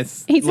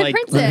princess. He's a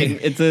princess.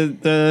 It's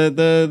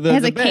the It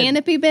has a bed.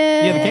 canopy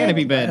bed. Yeah, the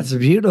canopy bed. That's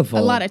beautiful.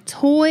 A lot of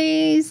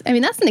toys. I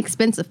mean, that's an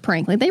expensive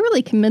prank. Like, they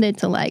really committed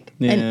to like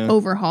Yeah. an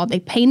overhaul. They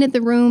painted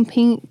the room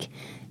pink.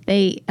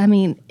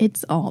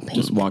 It's all pink.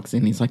 Just walks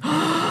in. He's like,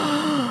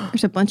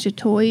 There's a bunch of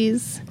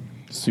toys.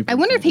 super I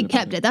wonder if he excited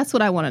kept it. That's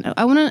what I want to know.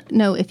 I want to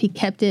know if he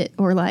kept it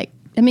or like.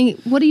 I mean,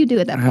 what do you do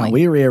at that point?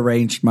 We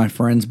rearranged my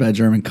friend's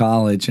bedroom in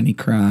college, and he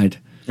cried.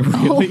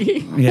 Really?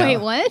 Yeah. Wait,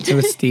 what? It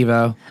was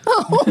Steve-O.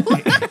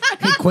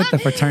 He quit the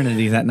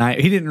fraternity that night.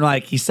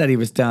 He said he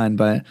was done,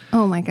 but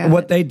Oh my God.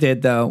 what they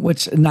did though,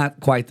 which not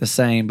quite the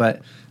same,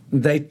 but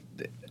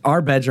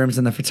our bedrooms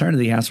in the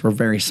fraternity house were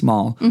very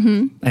small,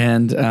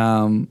 and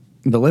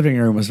the living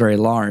room was very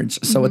large.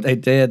 So what they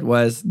did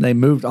was they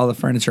moved all the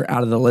furniture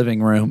out of the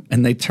living room,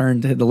 and they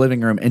turned the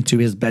living room into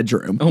his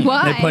bedroom.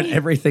 Why? They put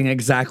everything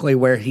exactly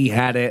where he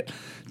had it,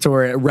 to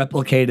where it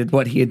replicated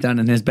what he had done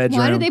in his bedroom.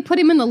 Why did they put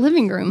him in the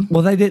living room?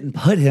 Well, they didn't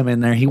put him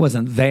in there. He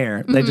wasn't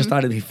there. They just thought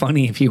it'd be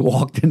funny if he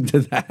walked into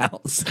the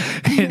house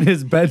and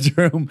his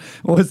bedroom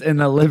was in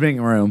the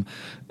living room.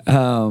 Which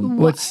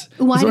Why is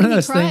one did of he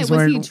those cry? things Was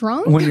where he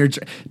drunk? when you're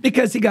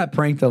because he got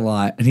pranked a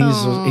lot, and he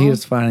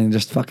was finally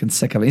just fucking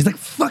sick of it. He's like,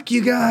 "Fuck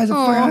you guys,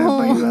 fuck you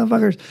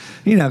motherfuckers,"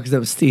 because it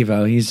was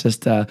Steve-O. He's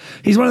just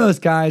he's one of those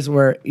guys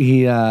where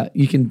you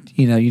can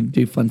you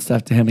do fun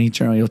stuff to him, and he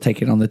generally will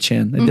take it on the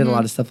chin. They did a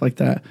lot of stuff like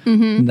that.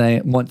 And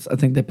I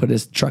think they put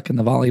his truck in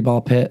the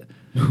volleyball pit,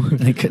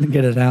 and he couldn't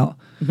get it out.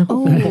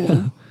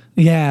 Oh.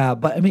 Yeah,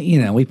 but I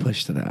mean, we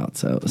pushed it out,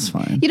 so it was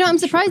fine. I'm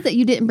surprised that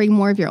you didn't bring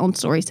more of your own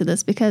stories to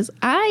this because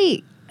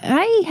I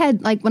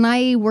had like when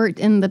I worked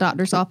in the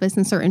doctor's office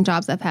and certain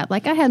jobs I've had,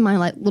 like I had my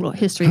like little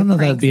history. I don't know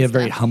of if that'd pranks be a and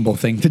very stuff. humble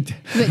thing to do.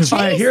 But All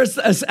right, Chase- here's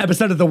an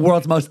episode of the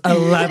world's most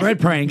elaborate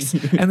pranks,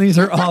 and these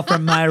are all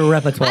from my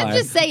repertoire. I'm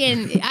just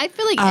saying. I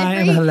feel like I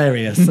am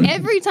hilarious.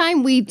 every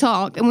time we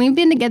talk, and we've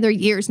been together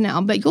years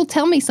now, but you'll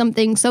tell me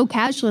something so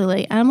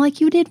casually, and I'm like,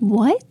 "You did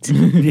what?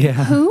 Yeah.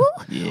 Who?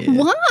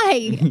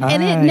 Why?"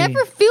 And it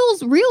never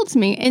feels real to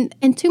me.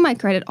 And to my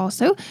credit,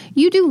 also,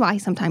 you do lie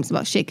sometimes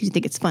about shit because you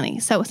think it's funny.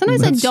 So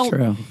sometimes That's I don't.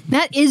 true.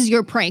 That is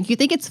your prank. You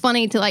think it's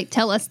funny to like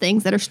tell us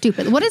things that are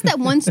stupid. What is that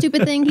one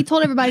stupid thing? He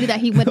told everybody that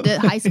he went to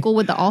high school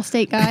with the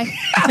Allstate guy.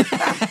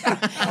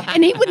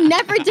 And he would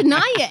never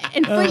deny it.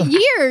 And for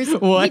years,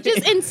 What? he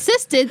just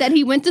insisted that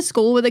he went to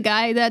school with a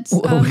guy that's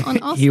on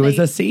Allstate. He was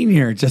a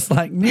senior, just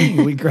like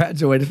me. We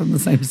graduated from the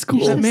same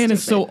school. That man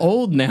is so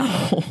old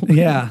now.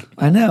 Yeah,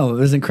 I know. It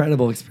was an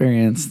incredible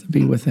experience to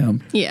be with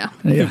him. Yeah.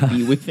 Yeah.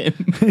 Be with him.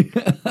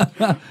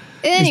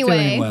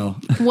 Anyway, doing well.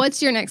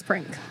 what's your next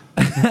prank?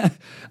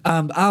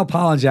 I'll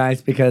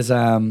apologize because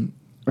I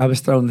was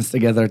throwing this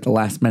together at the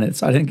last minute,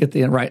 so I didn't get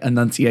the right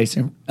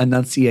enunciation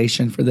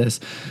for this.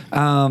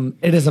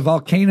 It is a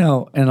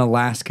volcano in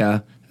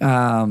Alaska.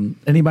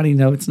 Anybody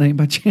know its name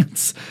by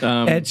chance?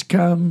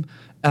 Edgecumbe,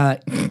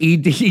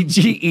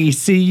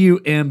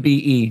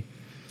 Edgecumbe.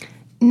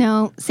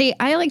 No. See,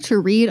 I like to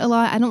read a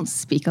lot. I don't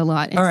speak a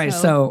lot. And All right,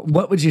 so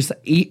what would you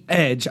say?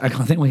 Edge. I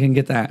don't think we can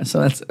get that.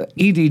 So that's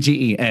Edge,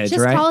 Edge,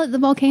 just right? call it the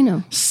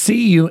volcano.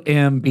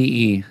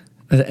 Cumbe.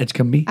 Is it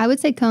Edgecumbe? I would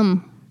say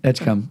come.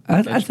 Edgecumbe.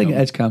 I think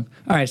Edgecumbe.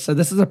 All right, so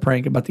this is a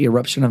prank about the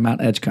eruption of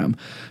Mount Edgecumbe.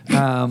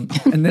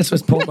 And this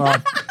was pulled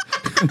off.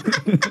 Is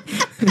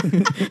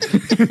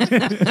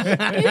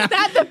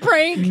that the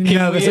prank?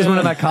 This is one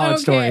of my college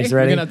Okay. stories. We're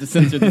Ready? gonna have to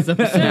censor this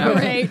episode. All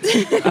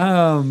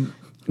right.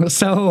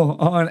 So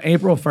on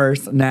April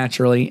 1st,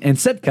 naturally, in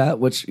Sitka,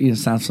 which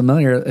sounds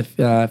familiar, if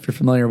you're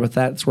familiar with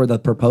that, it's where the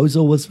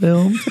proposal was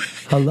filmed.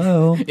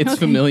 Hello. It's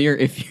familiar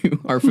if you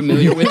are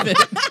familiar with it.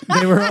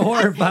 They were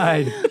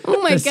horrified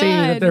Oh my to see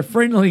that God. their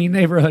friendly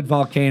neighborhood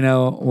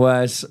volcano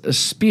was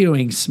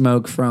spewing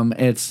smoke from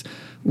its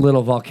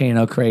little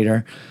volcano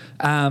crater.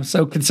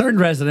 So concerned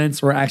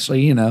residents were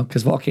actually,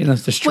 because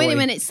volcanoes destroy. Wait a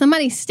minute.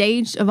 Somebody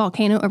staged a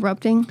volcano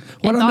erupting. Well, I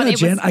and don't thought know, it was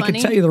Jen. I could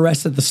funny? tell you the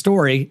rest of the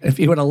story if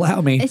you would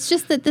allow me. It's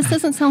just that this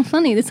doesn't sound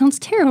funny. This sounds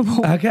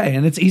terrible. Okay,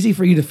 and it's easy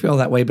for you to feel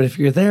that way, but if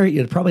you're there,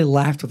 you'd probably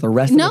laughed with the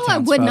rest No, of the I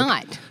would townsfolk.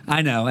 not.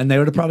 I know, and they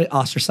would have probably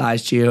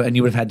ostracized you, and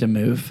you would have had to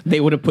move.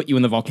 They would have put you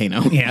in the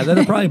volcano. Yeah, they'd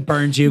have probably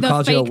burned you, The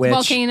called you a fake witch.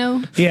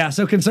 volcano. Yeah,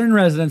 so concerned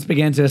residents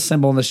began to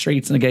assemble in the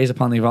streets and gaze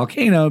upon the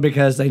volcano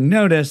because they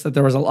noticed that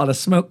there was a lot of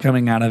smoke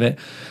coming out of it.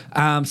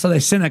 So they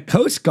sent a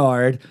Coast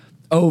Guard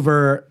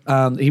over.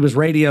 He was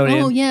radioed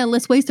in. Oh, yeah.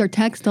 Let's waste our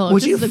tax dollars.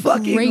 Would This you is a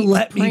fucking great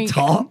let me prank.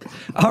 talk?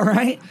 All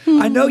right.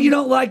 I know you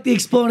don't like the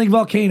exploding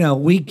volcano.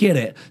 We get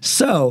it.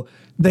 So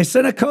They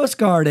sent a Coast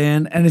Guard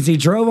in, and as he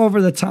drove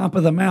over the top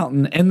of the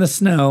mountain in the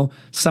snow,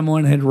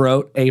 someone had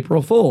wrote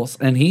April Fools,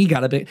 and he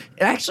got a big...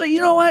 Actually,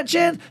 you know what,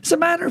 Jen? As a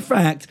matter of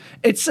fact,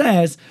 it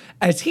says,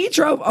 as he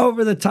drove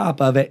over the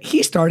top of it,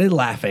 he started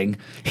laughing.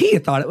 He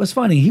thought it was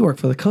funny. He worked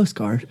for the Coast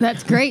Guard.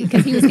 That's great,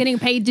 because he was getting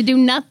paid to do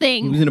He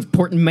nothing. was an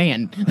important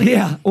man.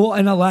 Yeah, well,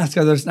 in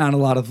Alaska, there's not a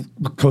lot of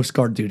Coast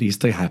Guard duties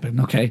to happen,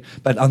 okay?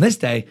 But on this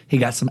day, he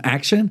got some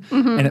action,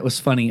 and it was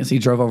funny as he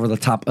drove over the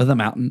top of the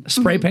mountain,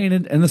 spray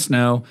painted in the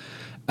snow,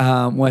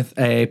 with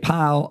a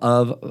pile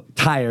of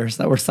tires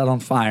that were set on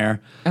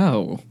fire.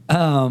 Oh.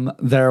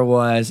 There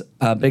was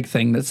a big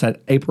thing that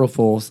said April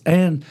Fools,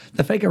 and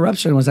the fake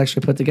eruption was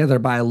actually put together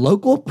by a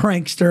local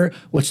prankster,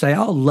 which they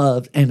all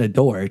loved and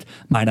adored,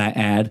 might I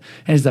add.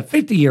 And he's a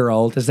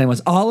 50-year-old. His name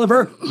was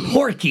Oliver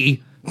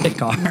Porky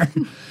Pickard.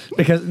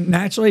 Because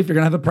naturally, if you're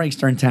going to have a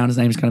prankster in town, his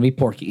name's going to be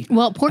Porky.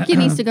 Well, Porky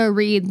needs to go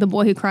read The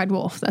Boy Who Cried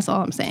Wolf. That's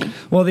all I'm saying.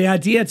 Well, the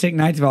idea to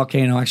ignite the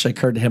volcano actually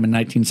occurred to him in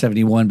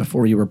 1971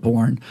 before you were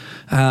born.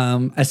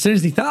 As soon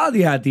as he thought of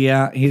the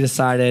idea, he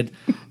decided,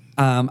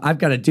 I've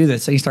got to do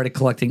this. So he started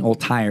collecting old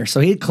tires.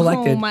 So he had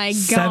collected Oh my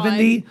God.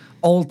 70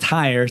 old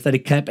tires that he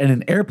kept in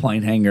an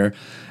airplane hangar.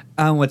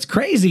 What's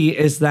crazy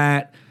is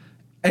that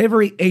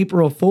every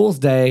April Fool's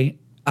Day,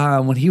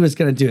 when he was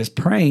going to do his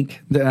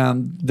prank,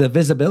 the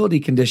visibility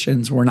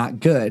conditions were not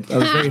good. It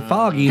was very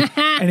foggy,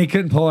 and he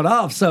couldn't pull it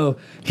off. So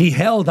he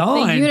held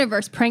on. The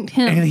universe pranked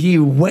him. And he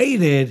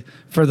waited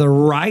for the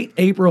right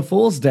April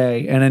Fool's Day.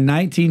 And in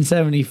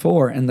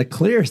 1974, in the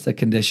clearest of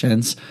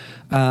conditions,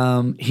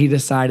 he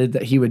decided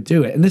that he would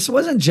do it. And this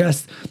wasn't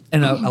just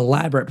an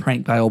elaborate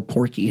prank by old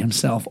Porky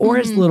himself or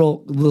his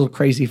little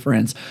crazy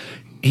friends.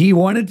 He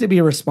wanted to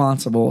be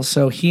responsible,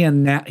 so he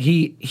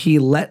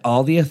let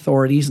all the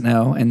authorities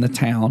know in the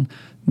town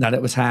that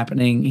it was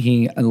happening.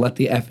 He let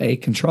the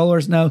FAA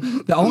controllers know.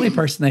 The only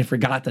person they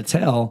forgot to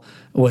tell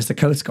was the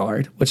Coast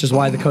Guard, which is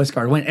why the Coast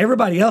Guard went.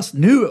 Everybody else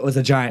knew it was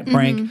a giant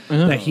prank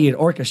that he had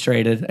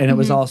orchestrated, and it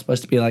was all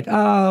supposed to be like,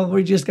 oh,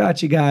 we just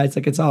got you guys.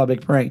 Like, it's all a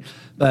big prank.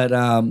 But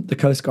the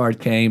Coast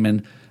Guard came,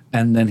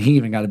 and then he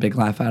even got a big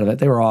laugh out of it.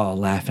 They were all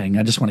laughing.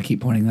 I just want to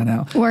keep pointing that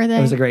out. Were they?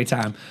 It was a great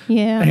time.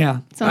 Yeah. Yeah.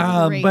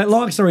 Sounds great. But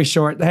long story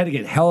short, they had to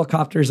get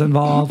helicopters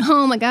involved.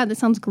 Oh my God, that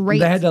sounds great.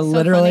 They had to So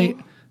literally...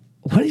 funny.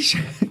 What is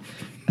your...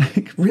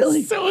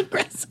 Really? So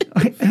aggressive.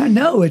 I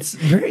know. It's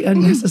very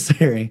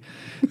unnecessary.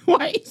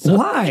 Why?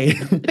 Why?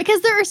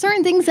 Because there are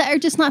certain things that are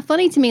just not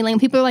funny to me. Like when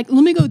people are like,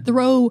 let me go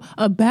throw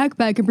a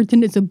backpack and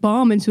pretend it's a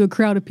bomb into a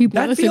crowd of people.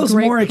 That That's a feels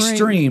great more prank.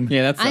 extreme.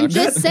 Yeah, that's I'm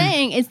just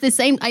saying it's the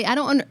same. I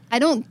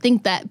don't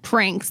think that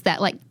pranks that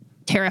like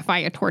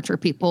terrify or torture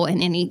people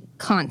in any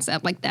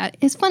concept like that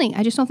is funny.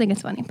 I just don't think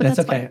it's funny. But That's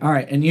that's okay. fine. All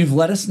right. And you've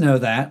let us know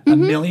that a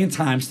million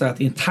times throughout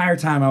the entire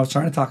time I was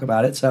trying to talk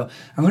about it. So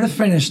I'm going to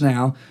finish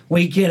now.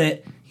 We get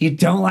it. You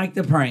don't like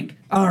the prank.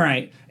 All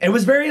right. It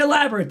was very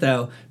elaborate,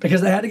 though, because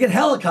they had to get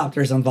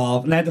helicopters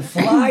involved and they had to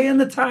fly in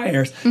the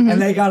tires.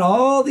 And they got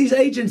all these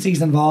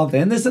agencies involved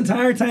in this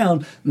entire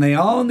town. And they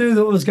all knew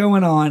what was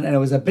going on. And it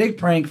was a big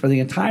prank for the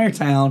entire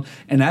town.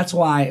 And that's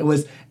why it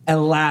was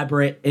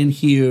elaborate and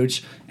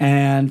huge.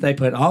 And they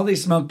put all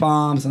these smoke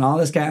bombs and all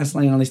this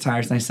gasoline on these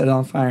tires and they set it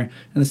on fire.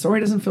 And the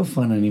story doesn't feel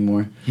fun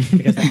anymore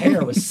because the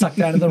air was sucked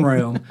out of the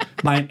room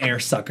by an air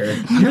sucker.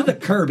 You're the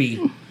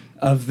Kirby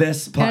of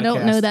this podcast. I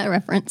don't know that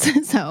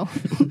reference. So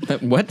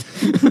What?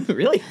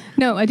 Really?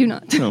 no, I do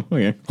not. Oh,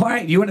 okay. All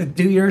right, you want to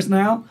do yours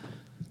now?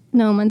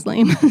 No, mine's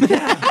lame.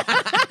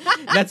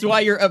 That's why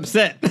you're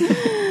upset.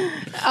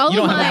 All You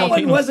don't of have a That mine.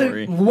 one volcano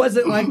story.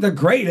 wasn't like the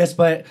greatest,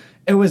 but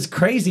it was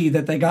crazy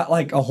that they got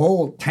like a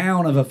whole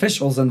town of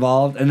officials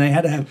involved and they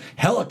had to have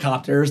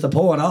helicopters to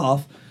pull it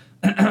off.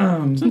 It's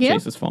not Yeah.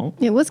 Chase's fault.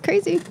 It was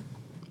crazy.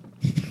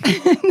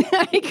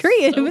 I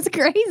agree. It was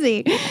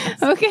crazy.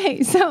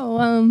 Okay,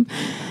 so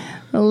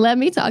let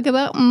me talk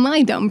about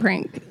my dumb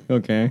prank.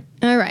 Okay.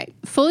 All right.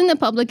 Fooling the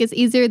public is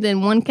easier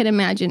than one can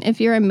imagine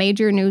if you're a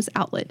major news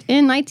outlet.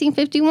 In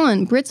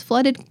 1951, Brits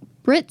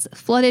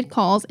flooded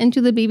calls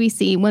into the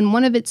BBC when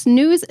one of its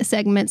news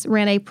segments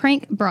ran a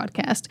prank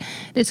broadcast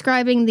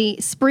describing the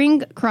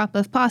spring crop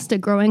of pasta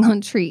growing on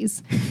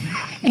trees,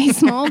 a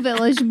small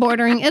village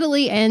bordering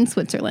Italy and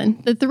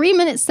Switzerland. The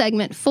 3-minute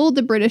segment fooled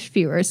the British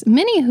viewers,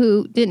 many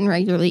who didn't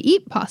regularly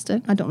eat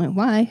pasta. I don't know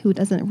why, who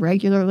doesn't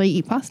regularly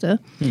eat pasta,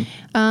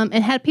 and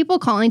had people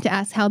calling to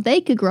ask how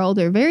they could grow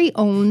their very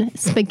own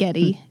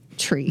spaghetti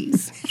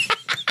trees.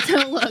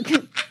 So look,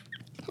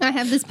 I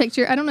have this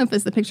picture. I don't know if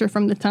it's the picture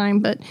from the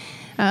time, but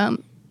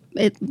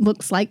it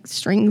looks like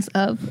strings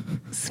of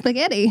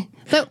spaghetti.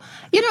 So,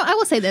 I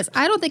will say this.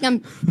 I don't think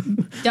I'm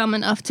dumb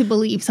enough to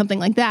believe something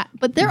like that.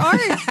 But there are...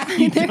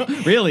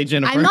 Really,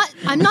 Jennifer?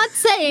 I'm not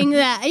saying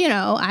that,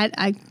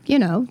 I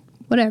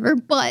whatever.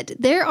 But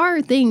there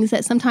are things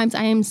that sometimes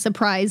I am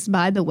surprised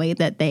by the way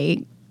that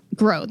they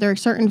grow. There are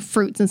certain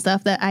fruits and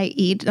stuff that I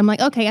eat. I'm like,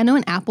 okay, I know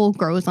an apple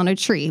grows on a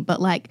tree, but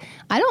like,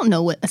 I don't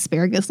know what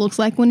asparagus looks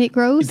like when it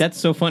grows. That's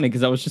so funny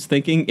because I was just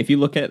thinking, if you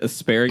look at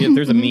asparagus,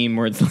 there's a meme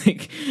where it's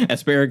like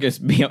asparagus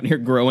be out here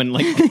growing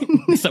like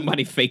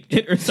somebody faked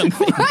it or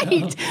something.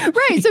 Right.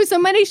 So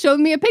somebody showed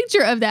me a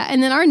picture of that,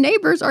 and then our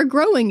neighbors are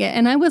growing it,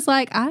 and I was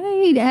like, I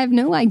have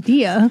no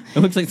idea. It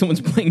looks like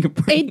someone's playing a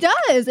prank. It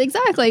does,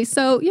 exactly.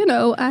 So,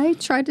 I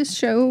tried to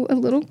show a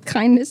little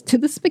kindness to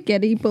the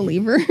spaghetti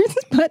believers,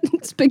 but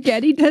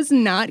spaghetti does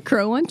not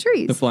grow on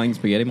trees. The flying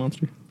spaghetti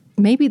monster.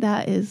 Maybe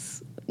that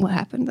is what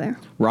happened there.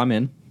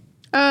 Ramen.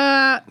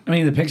 I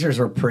mean, the pictures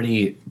were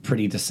pretty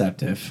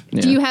deceptive.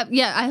 Yeah. Do you have?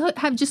 Yeah, I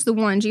have just the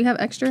one. Do you have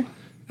extra?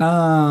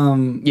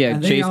 Yeah,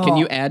 Chase, can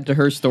you add to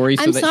her story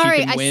so I'm that sorry,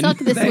 she can win? I suck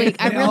this week.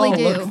 I They really all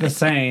do. look the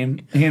same,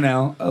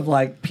 of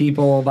like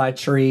people by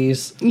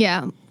trees.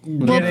 Yeah.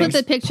 We'll Getting put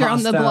the picture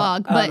on the pasta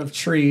blog, out but of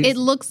trees. it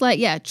looks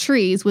like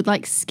trees with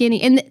like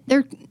skinny, and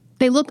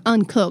they look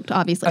uncooked.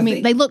 Obviously, I mean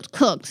think- they looked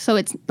cooked, so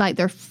it's like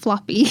they're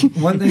floppy.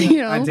 One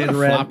thing I did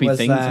read Floppy was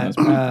things that,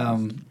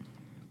 must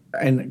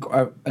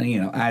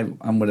I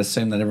would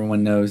assume that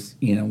everyone knows,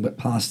 what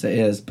pasta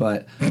is,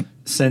 but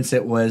since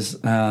it was,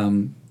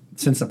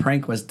 since the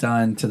prank was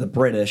done to the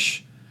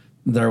British,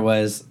 there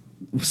was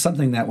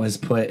something that was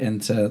put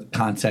into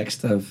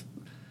context of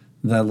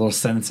the little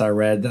sentence I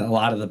read that a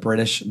lot of the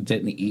British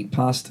didn't eat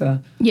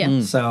pasta.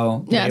 Yeah.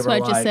 So Yeah, that's they what I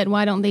were just like- said.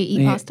 Why don't they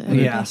eat pasta?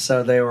 Yeah,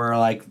 so they were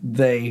like,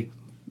 they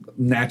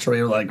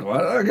naturally were like,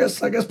 well, I guess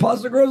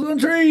pasta grows on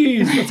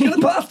trees. Let's get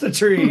a pasta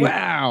tree.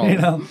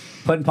 Wow.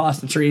 Putting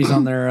pasta trees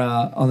on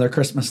their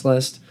Christmas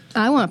list.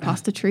 I want a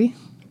pasta tree.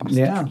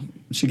 Yeah, you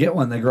should get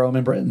one. They grow them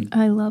in Britain.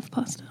 I love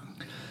pasta.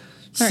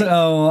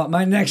 So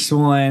my next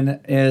one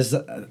is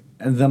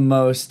the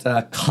most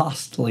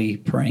costly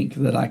prank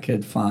that I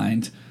could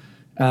find.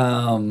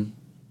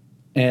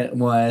 It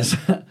was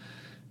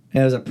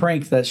a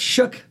prank that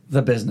shook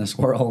the business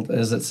world,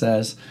 as it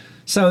says.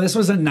 So this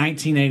was in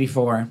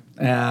 1984,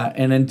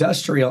 an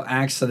industrial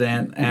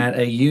accident at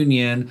a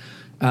union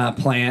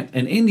plant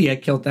in India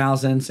killed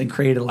thousands and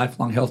created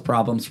lifelong health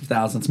problems for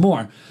thousands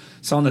more.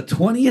 So on the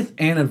 20th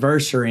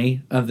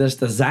anniversary of this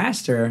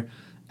disaster,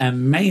 a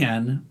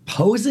man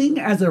posing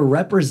as a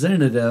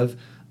representative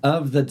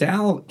of the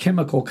Dow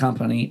Chemical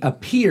Company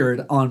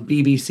appeared on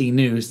BBC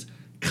News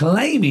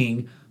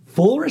claiming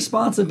full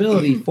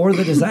responsibility for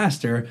the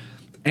disaster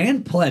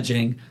and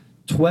pledging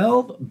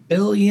 $12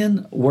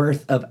 billion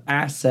worth of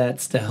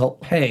assets to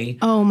help pay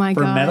Oh my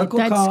for God, medical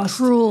that's costs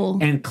cruel.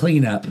 and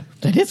cleanup.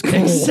 That is cool.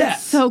 Except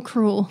So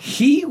cruel.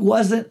 he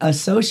wasn't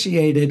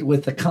associated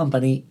with the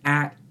company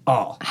at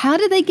all. How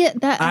did they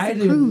get that I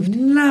do approved?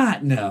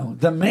 not know.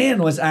 The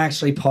man was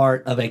actually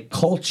part of a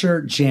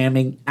culture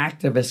jamming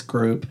activist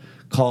group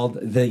called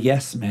the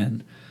Yes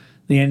Men.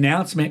 The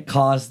announcement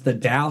caused the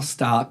Dow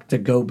stock to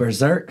go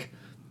berserk.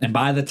 And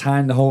by the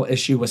time the whole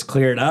issue was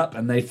cleared up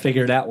and they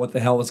figured out what the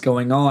hell was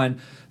going on,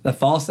 the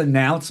false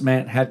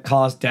announcement had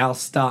caused Dow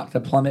stock to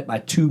plummet by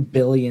 $2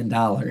 billion.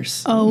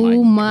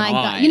 Oh my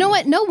God. You know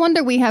what? No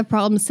wonder we have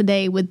problems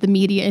today with the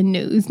media and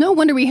news. No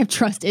wonder we have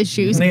trust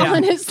issues. Yeah.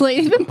 Honestly,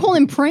 they've been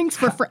pulling pranks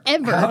for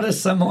forever. How does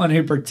someone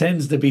who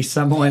pretends to be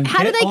someone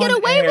How do they get on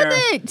away air?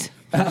 with it?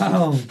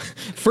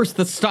 First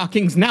the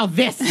stockings, now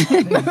this.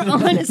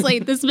 Honestly,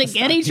 the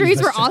spaghetti trees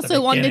was were just the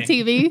also on the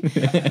TV.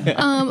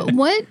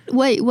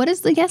 What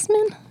is the Yes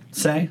Men?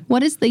 Say?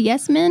 What is the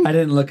Yes Men? I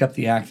didn't look up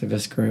the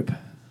activist group.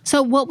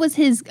 So what was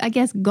his,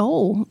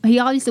 goal? He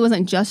obviously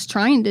wasn't just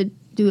trying to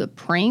do a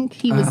prank.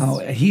 He was,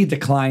 He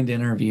declined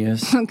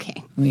interviews.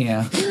 okay.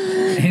 Yeah.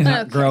 And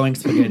not growing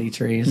spaghetti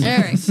trees. All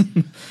right.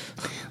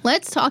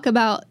 Let's talk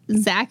about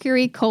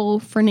Zachary Cole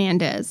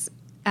Fernandez.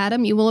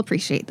 Adam, you will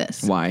appreciate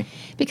this. Why?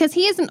 Because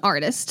he is an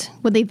artist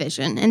with a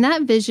vision, and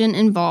that vision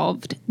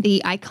involved the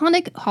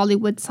iconic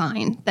Hollywood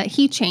sign that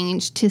he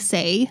changed to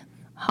say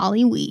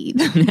Hollyweed.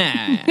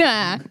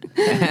 Yeah.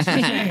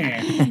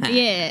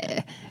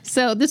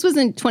 So this was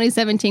in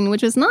 2017,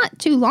 which was not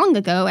too long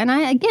ago, and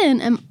I,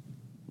 again, am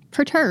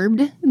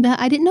perturbed that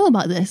I didn't know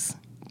about this.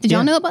 Did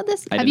y'all know about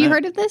this? I Have did you not.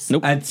 heard of this?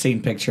 Nope. I'd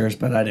seen pictures,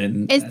 but I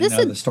didn't Is this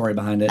know a- the story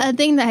behind it. A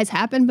thing that has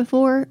happened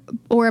before,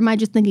 or am I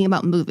just thinking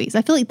about movies?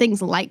 I feel like things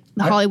like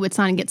the Hollywood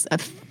sign gets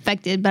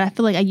affected, but I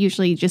feel like I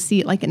usually just see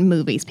it like in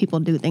movies.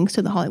 People do things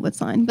to the Hollywood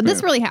sign, but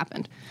this really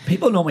happened.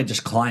 People normally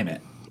just climb it.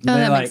 Oh,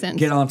 They that makes sense.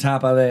 get on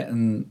top of it,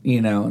 and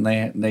and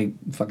they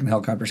fucking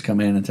helicopters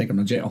come in and take them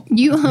to jail.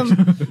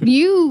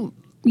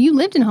 You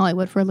lived in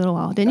Hollywood for a little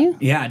while, didn't you?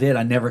 Yeah, I did.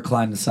 I never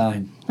climbed the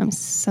sign. I'm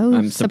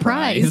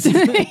surprised.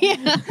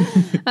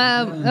 surprised.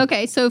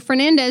 Okay, so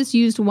Fernandez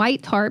used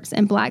white tarps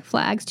and black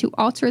flags to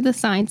alter the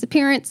sign's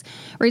appearance,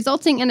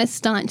 resulting in a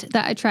stunt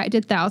that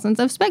attracted thousands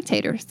of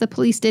spectators. The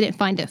police didn't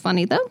find it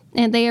funny, though,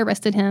 and they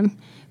arrested him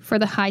for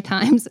the High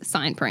Times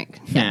sign prank.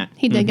 Yeah.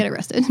 He did get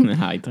arrested.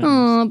 High times.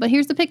 Oh, but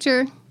here's the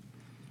picture.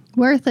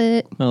 Worth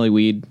it.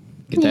 Hollyweed.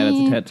 Get that as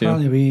a tattoo.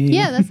 Hollyweed.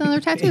 Yeah, that's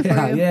another tattoo for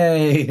Yeah, you.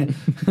 yay.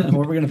 Where are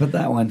we going to put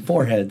that one?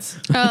 Foreheads.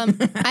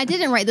 I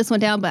didn't write this one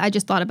down, but I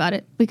just thought about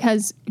it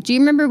because do you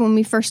remember when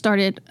we first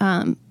started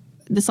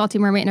the Salty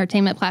Mermaid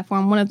Entertainment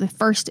platform, one of the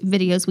first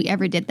videos we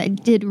ever did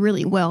that did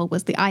really well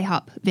was the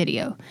IHOP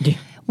video. Yeah.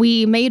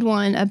 We made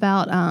one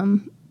about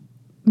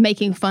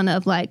making fun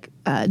of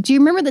do you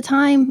remember the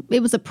time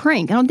it was a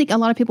prank? I don't think a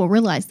lot of people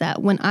realize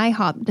that when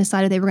IHOP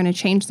decided they were going to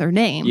change their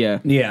name Yeah.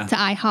 to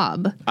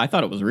IHOB. I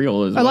thought it was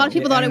real as A well. lot of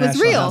people thought it was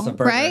International House real, of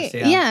Burgers, right?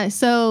 yeah.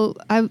 So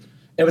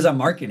It was a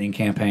marketing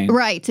campaign.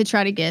 right, to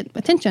try to get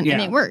attention,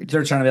 and it worked.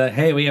 They're trying to be like,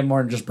 hey, we have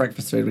more than just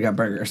breakfast food. We got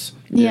burgers.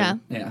 Yeah.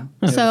 Yeah.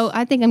 So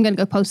I think I'm going to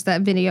go post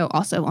that video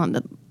also on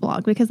the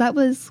blog because that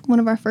was one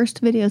of our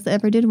first videos that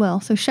ever did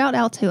well. So shout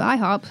out to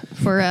IHOP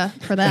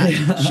for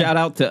that. Shout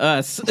out to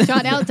us.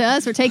 Shout out to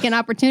us for taking an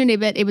opportunity,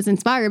 but it was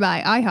inspired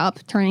by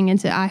IHOP turning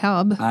into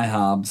IHOB.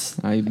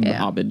 IHOBs. I'm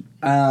Hobbit.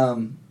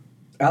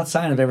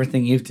 Outside of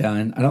everything you've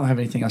done, I don't have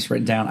anything else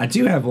written down. I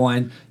do have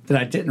one that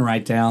I didn't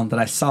write down that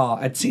I saw.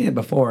 I'd seen it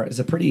before. It was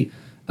a pretty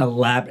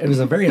elaborate. It was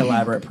a very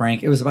elaborate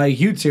prank. It was by a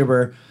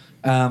YouTuber,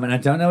 and I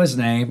don't know his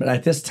name, but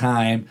at this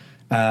time,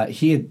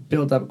 he had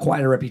built up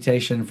quite a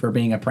reputation for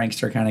being a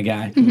prankster kind of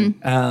guy.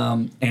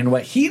 And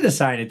what he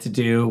decided to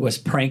do was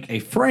prank a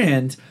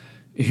friend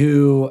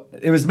who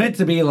it was meant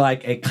to be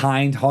like a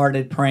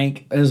kind-hearted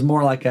prank. It was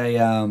more like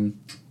a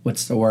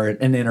what's the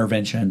word? An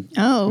intervention.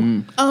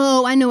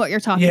 Oh, I know what you're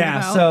talking about.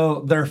 Yeah,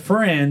 so their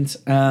friend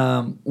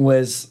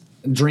was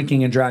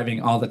drinking and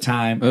driving all the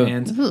time.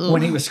 And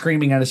when he was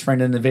screaming at his friend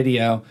in the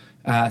video,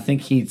 I think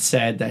he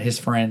said that his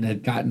friend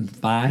had gotten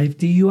 5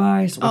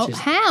 DUIs. Which is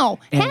how?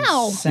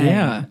 insane.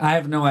 Yeah. I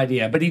have no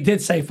idea. But he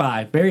did say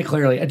 5 very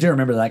clearly. I do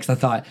remember that because I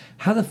thought,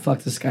 how the fuck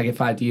does this guy get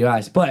 5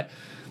 DUIs? But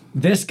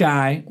this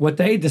guy, what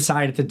they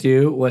decided to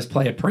do was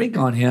play a prank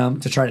on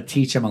him to try to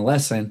teach him a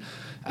lesson.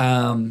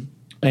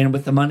 And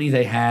with the money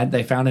they had,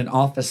 they found an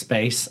office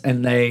space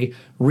and they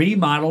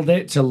remodeled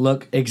it to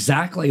look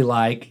exactly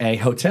like a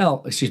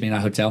hotel. Excuse me, not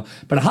hotel,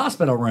 but a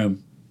hospital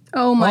room.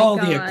 Oh my All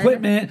God. the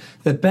equipment,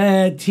 the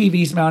bed,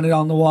 TVs mounted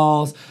on the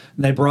walls.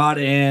 They brought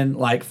in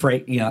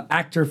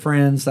actor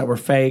friends that were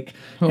fake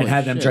and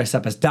had them dress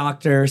up as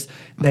doctors.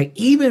 They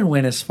even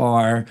went as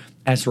far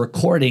as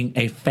recording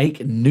a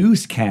fake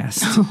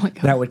newscast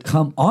that would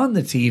come on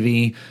the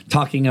TV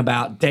talking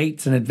about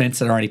dates and events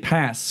that already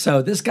passed.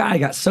 So this guy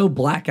got so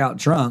blackout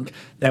drunk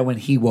that when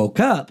he woke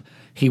up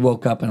in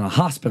a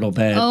hospital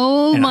bed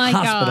in a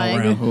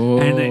hospital room.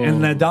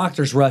 And the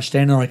doctors rushed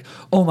in and they're like,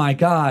 oh my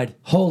God,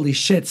 holy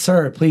shit,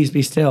 sir, please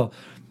be still.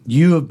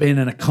 You have been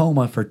in a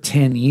coma for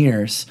 10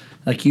 years.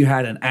 Like you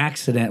had an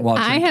accident while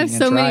drinking I have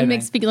so many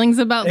mixed feelings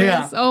about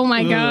this. Oh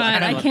my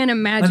God, I can't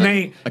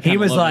imagine. And he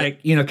was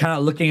like, kind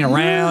of looking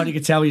around. You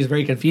could tell he was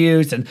very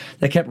confused. And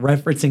they kept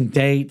referencing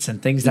dates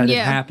and things that had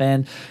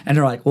happened. And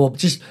they're like, well,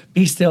 just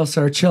be still,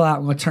 sir. Chill out.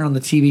 I'm going to turn on the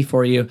TV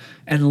for you.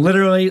 And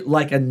literally,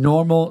 like a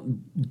normal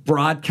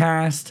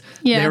broadcast,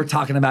 they were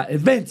talking about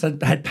events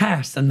that had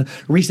passed in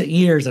recent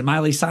years. And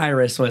Miley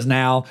Cyrus was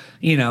now,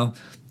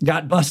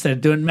 got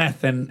busted doing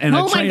meth and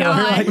oh my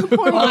God,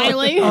 poor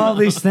Miley. All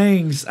these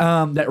things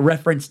that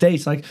reference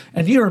dates,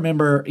 and you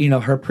remember,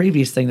 her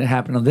previous thing that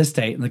happened on this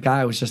date, and the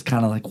guy was just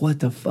kind of like, "What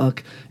the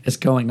fuck is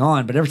going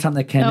on?" But every time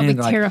they came in,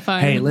 they're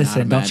terrifying. like, "Hey,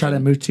 listen, don't try to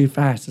move too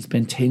fast. It's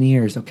been 10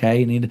 years, okay?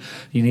 You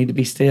need to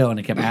be still." And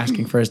he kept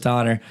asking for his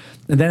daughter.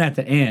 And then at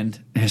the end,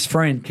 his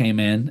friend came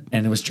in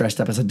and was dressed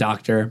up as a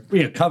doctor,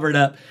 covered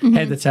up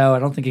head to toe. I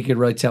don't think he could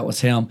really tell it was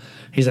him.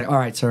 He's like, "All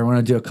right, sir, we're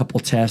going to do a couple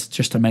tests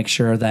just to make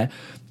sure that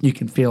you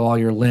can feel all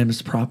your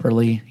limbs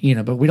properly,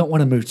 but we don't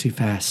want to move too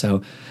fast."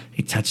 So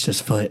he touched his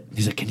foot.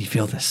 He's like, "Can you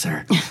feel this,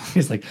 sir?"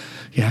 He's like,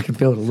 "Yeah, I can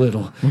feel it a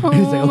little." He's like,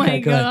 Oh "Okay, my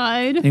good."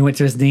 God. And he went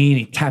to his knee and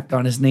he tapped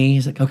on his knee.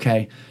 He's like,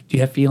 "Okay, do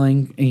you have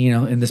feeling,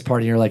 in this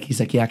part of your leg?" He's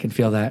like, "Yeah, I can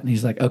feel that." And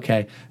he's like, "Okay."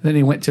 And then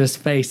he went to his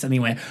face and he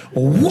went,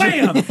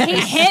 wham! He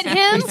hit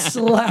him? He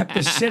slapped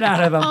the shit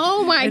out of him.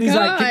 Oh my And he's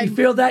like, "Can you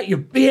feel that, you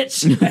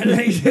bitch?" And then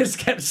he just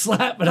kept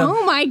slapping him.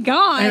 Oh my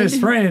God. And his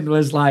friend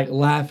was like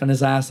laughing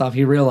his ass off.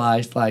 He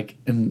realized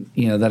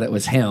that it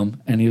was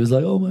him. And he was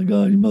like, "Oh my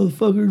God, you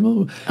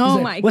motherfuckers." Oh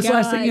like, my "What's the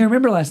last God. thing you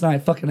remember last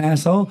night, fucking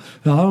asshole?"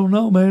 "I don't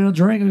know, man. I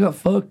drank and got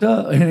fucked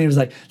up." And he was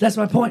like, "That's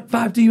my point.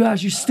 5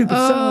 DUIs, you stupid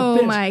son of a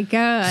bitch." Oh my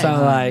God.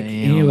 So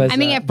he was. I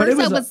mean, at first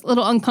I was a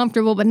little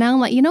uncomfortable, but now I'm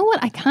like, you know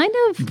what? I kind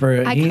of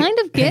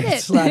get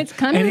it. It's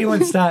kind and of. he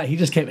wouldn't stop. He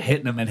just kept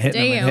hitting him and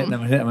hitting him and hitting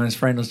him and hitting him. And his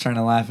friend was trying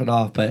to laugh it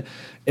off, but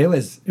it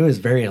was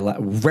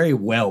very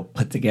well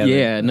put together.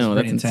 Yeah, no,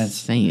 that's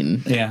intense.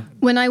 insane. Yeah.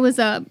 When I was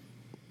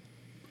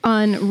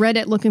on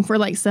Reddit looking for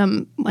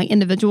some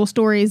individual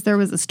stories, there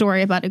was a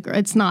story about a girl.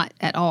 It's not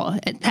at all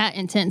that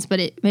intense, but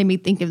it made me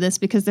think of this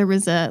because there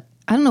was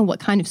I don't know what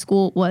kind of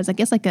school it was. I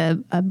guess like a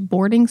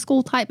boarding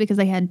school type because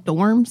they had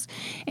dorms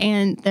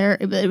and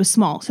it was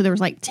small. So there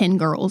was 10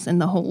 girls in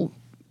the whole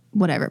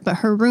whatever. But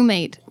her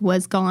roommate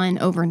was gone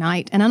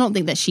overnight. And I don't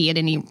think that she had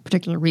any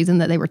particular reason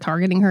that they were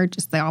targeting her.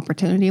 Just the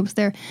opportunity was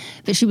there.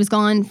 But she was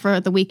gone for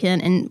the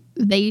weekend and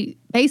they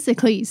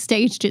basically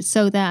staged it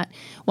so that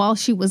while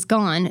she was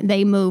gone,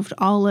 they moved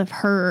all of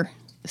her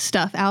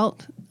stuff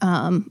out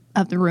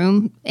of the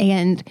room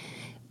and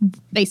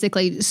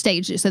basically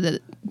staged it so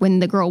that when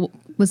the girl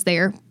was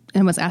there,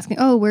 and was asking,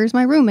 "Oh, where's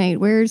my roommate?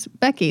 Where's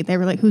Becky?" They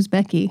were like, "Who's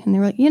Becky?" And they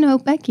were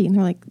like, Becky. And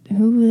they're like,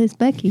 "Who is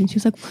Becky?" And she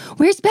was like,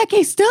 "Where's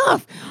Becky's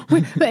stuff?"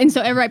 And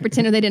so everybody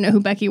pretended they didn't know who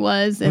Becky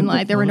was, and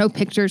like there were no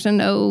pictures and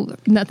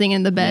nothing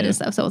in the bed and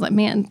stuff. So I was like,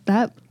 man,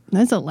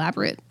 that's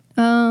elaborate.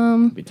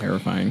 Be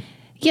terrifying.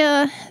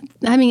 Yeah,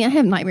 I mean, I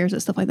have nightmares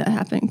of stuff like that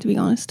happening, to be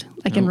honest,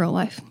 like in real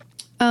life.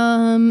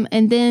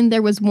 And then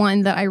there was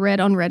one that I read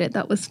on Reddit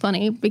that was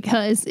funny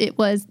because it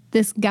was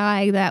this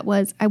guy that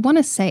was, I want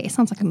to say, it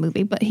sounds like a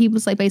movie, but he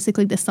was like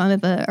basically the son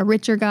of a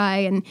richer guy,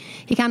 and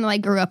he kind of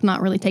like grew up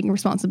not really taking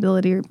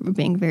responsibility or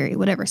being very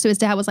whatever. So his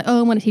dad was like, "Oh,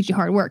 I want to teach you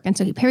hard work." And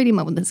so he paired him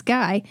up with this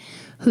guy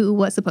who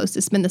was supposed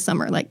to spend the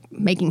summer like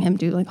making him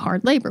do like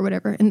hard labor or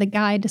whatever. And the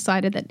guy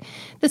decided that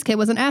this kid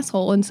was an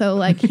asshole. And so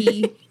like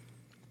he...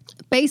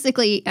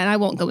 basically, and I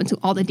won't go into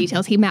all the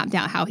details, he mapped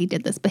out how he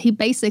did this, but he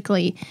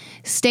basically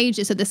staged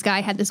it. So this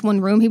guy had this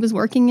one room he was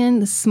working in,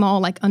 this small,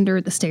 like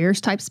under the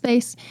stairs type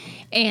space.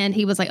 And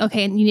he was like,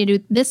 okay, and you need to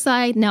do this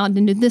side, now to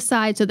do this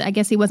side. So that I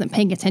guess he wasn't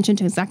paying attention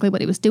to exactly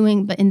what he was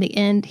doing. But in the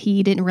end,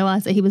 he didn't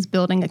realize that he was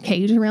building a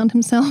cage around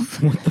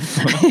himself. What the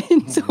fuck?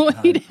 And so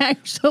he'd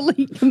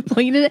actually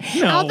completed it.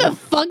 No. How the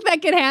fuck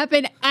that could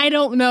happen, I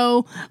don't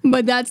know.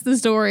 But that's the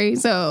story.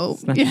 So,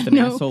 it's not just an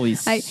asshole,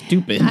 he's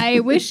stupid. I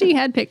wish he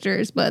had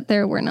pictures, but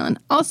there were none.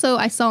 Also,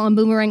 I saw on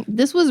Boomerang,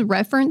 this was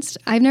referenced.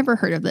 I've never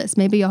heard of this.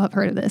 Maybe y'all have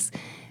heard of this.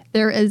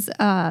 There is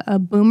a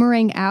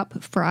Boomerang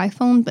app for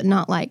iPhone, but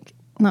not like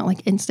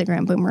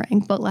Instagram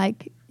Boomerang, but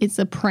like it's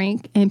a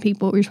prank, and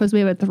you're supposed to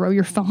be able to throw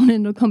your phone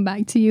and it'll come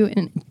back to you,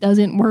 and it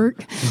doesn't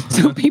work.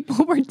 So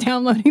people were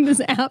downloading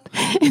this app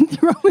and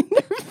throwing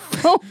their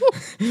phone.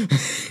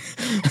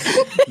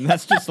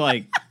 That's just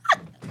like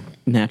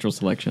natural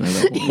selection at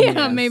that point.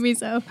 Yeah, maybe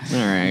so. All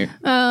right.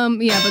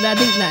 Yeah, but I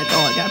think that's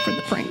all I got for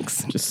the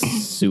pranks. Just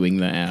suing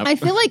the app. I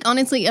feel like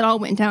honestly it all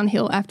went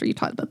downhill after you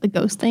talked about the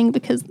ghost thing,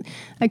 because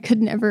I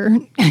couldn't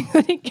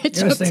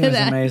catch up to that.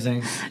 Was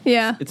amazing.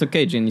 Yeah. It's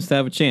okay, Jen. You still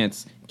have a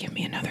chance. Give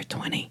me another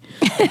 20.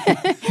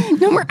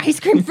 No more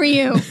ice cream for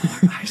you. No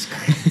more ice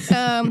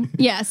cream.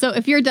 Yeah, so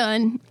if you're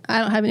done, I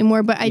don't have any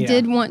more, but I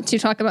did want to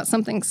talk about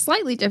something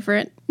slightly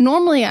different.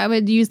 Normally, I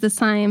would use this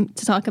time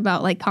to talk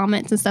about like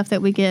comments and stuff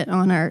that we get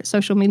on our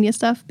social media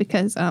stuff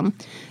because,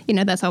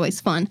 that's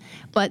always fun.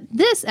 But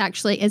this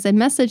actually is a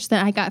message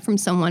that I got from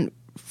someone.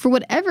 For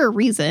whatever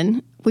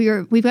reason,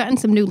 we've gotten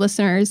some new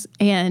listeners,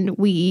 and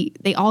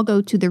they all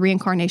go to the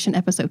reincarnation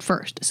episode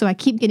first. So I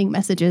keep getting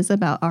messages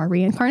about our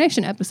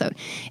reincarnation episode.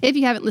 If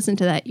you haven't listened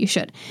to that, you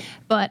should.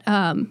 But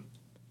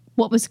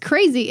what was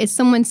crazy is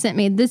someone sent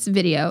me this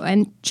video,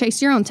 and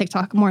Chase, you're on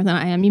TikTok more than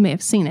I am. You may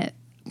have seen it,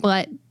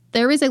 but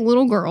there is a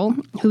little girl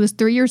who is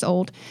 3 years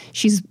old.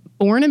 She's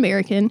born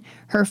American.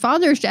 Her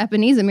father's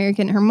Japanese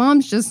American. Her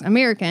mom's just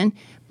American.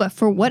 But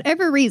for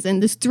whatever reason,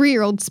 this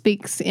 3-year-old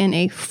speaks in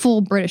a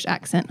full British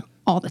accent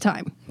all the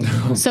time.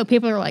 So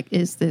people are like,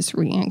 is this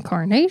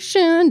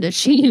reincarnation? Does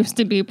she used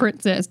to be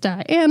Princess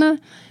Diana?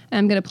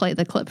 I'm going to play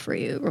the clip for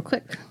you real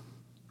quick.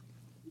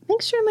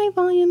 Make sure my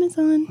volume is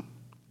on.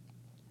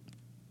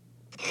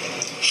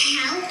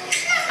 How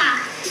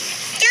clever.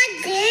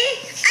 Daddy,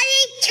 are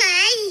you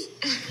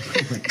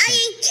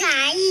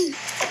trying?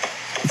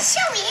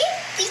 Sorry,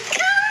 we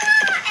can't.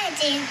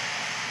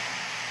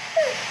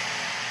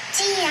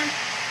 Dear.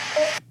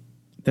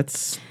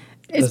 That's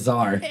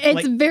bizarre.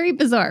 It's very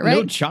bizarre, right?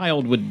 No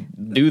child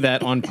would do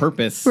that on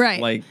purpose. Right.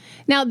 Like,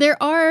 now,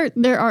 there are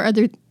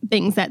other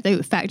things that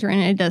they factor in,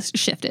 and it does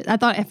shift it. I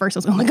thought at first I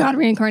was, oh my God,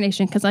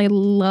 reincarnation, because I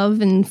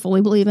love and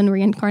fully believe in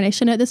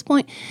reincarnation at this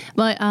point.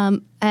 But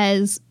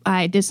as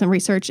I did some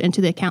research into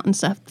the account and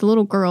stuff, the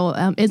little girl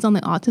is on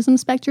the autism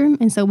spectrum.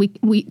 And so we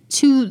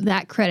to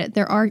that credit,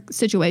 there are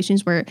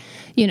situations where,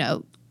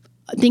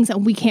 things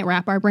that we can't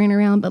wrap our brain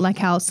around, but like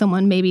how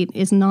someone maybe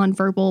is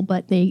nonverbal,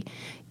 but they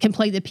can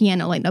play the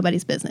piano like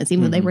nobody's business,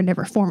 even though they were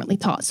never formally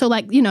taught. So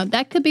like,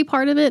 that could be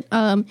part of it.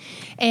 And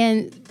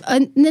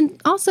then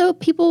also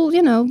people,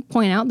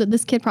 point out that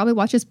this kid probably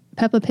watches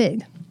Peppa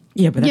Pig.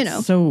 yeah, but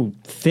that's so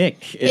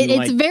thick. And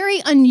It's very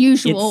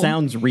unusual. It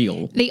sounds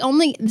real.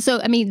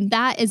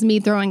 That is me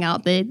throwing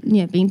out the,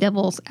 being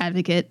devil's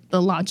advocate,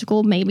 the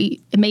logical,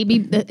 maybe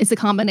it's a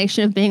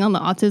combination of being on the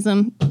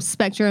autism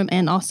spectrum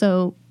and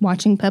also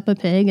watching Peppa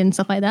Pig and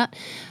stuff like that.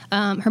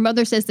 Her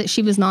mother says that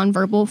she was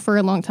nonverbal for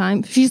a long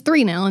time. She's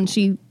 3 now, and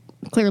she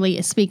clearly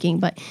is speaking,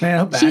 but man, I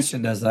hope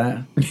Ashton does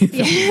that.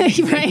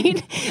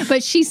 Right?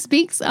 But she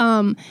speaks,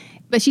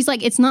 but she's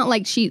like, it's not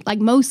like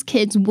most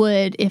kids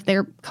would, if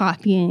they're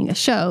copying a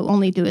show,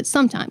 only do it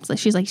sometimes. Like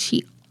she's like,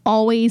 she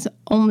always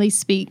only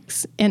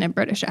speaks in a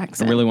British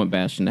accent. I really want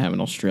Bastion to have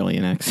an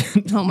Australian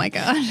accent. Oh my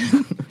God.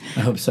 I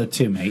hope so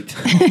too, mate.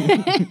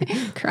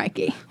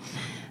 Crikey.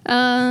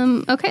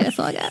 Okay, that's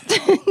all I got.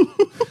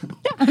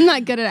 I'm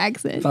not good at I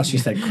accents. thought she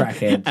said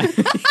crackhead.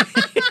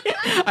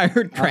 I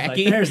heard I was like,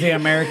 cracky. there's the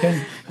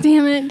American.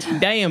 Damn it.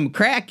 Damn,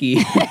 cracky.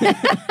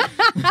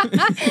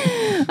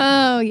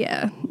 Oh,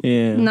 yeah.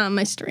 Yeah. Not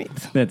my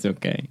strength. That's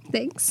okay.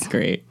 Thanks.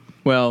 Great.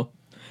 Well,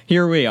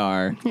 here we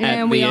are at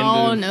And the we end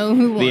all of know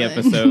who the won.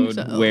 episode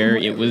So, where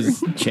it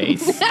was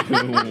Chase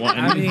who won.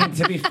 I mean,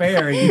 to be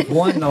fair, you've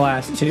won the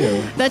last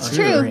two. That's Or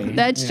true. three.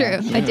 That's Yeah.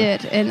 true. I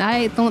did. And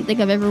I don't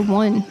think I've ever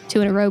won 2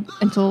 in a row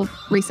until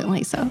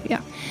recently. So, yeah.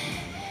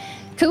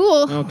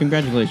 Cool. Oh,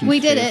 congratulations! We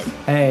did Chase. it.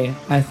 Hey,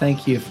 I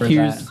thank you for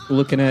Here's that.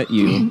 looking at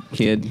you,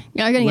 kid,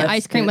 You're going to get Let's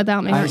ice cream get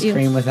without me, aren't Ice you?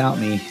 cream without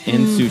me.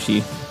 and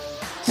sushi.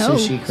 Oh.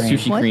 Sushi cream.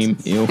 Sushi What? cream.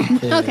 Ew.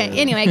 Okay,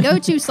 anyway, go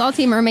to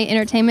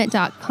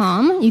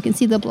saltymermaidentertainment.com. You can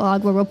see the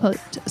blog where we'll put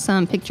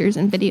some pictures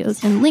and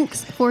videos and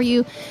links for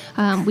you.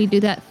 We do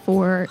that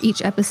for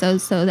each episode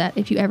so that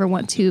if you ever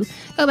want to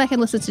go back and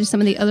listen to some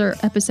of the other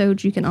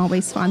episodes, you can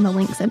always find the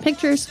links and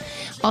pictures.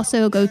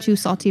 Also, go to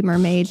Salty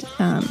Mermaid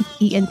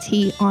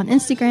ENT on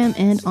Instagram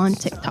and on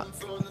TikTok.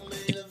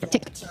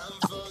 TikTok.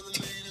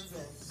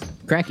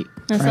 Cracky.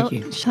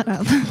 Crikey. Shut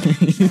up.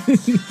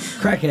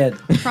 Crackhead.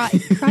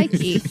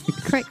 Crikey.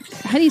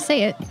 How do you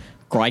say it?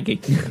 Crikey.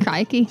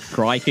 Crikey.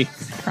 Crikey.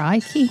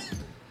 Crikey.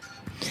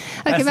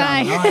 Okay, That's not a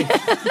bye. knife.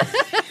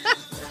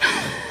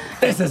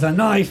 This is a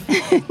knife.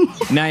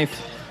 Knife.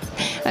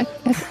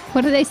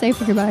 What do they say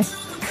for goodbye?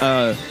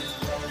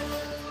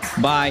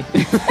 Bye.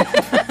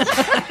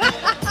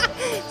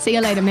 See you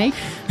later, mate.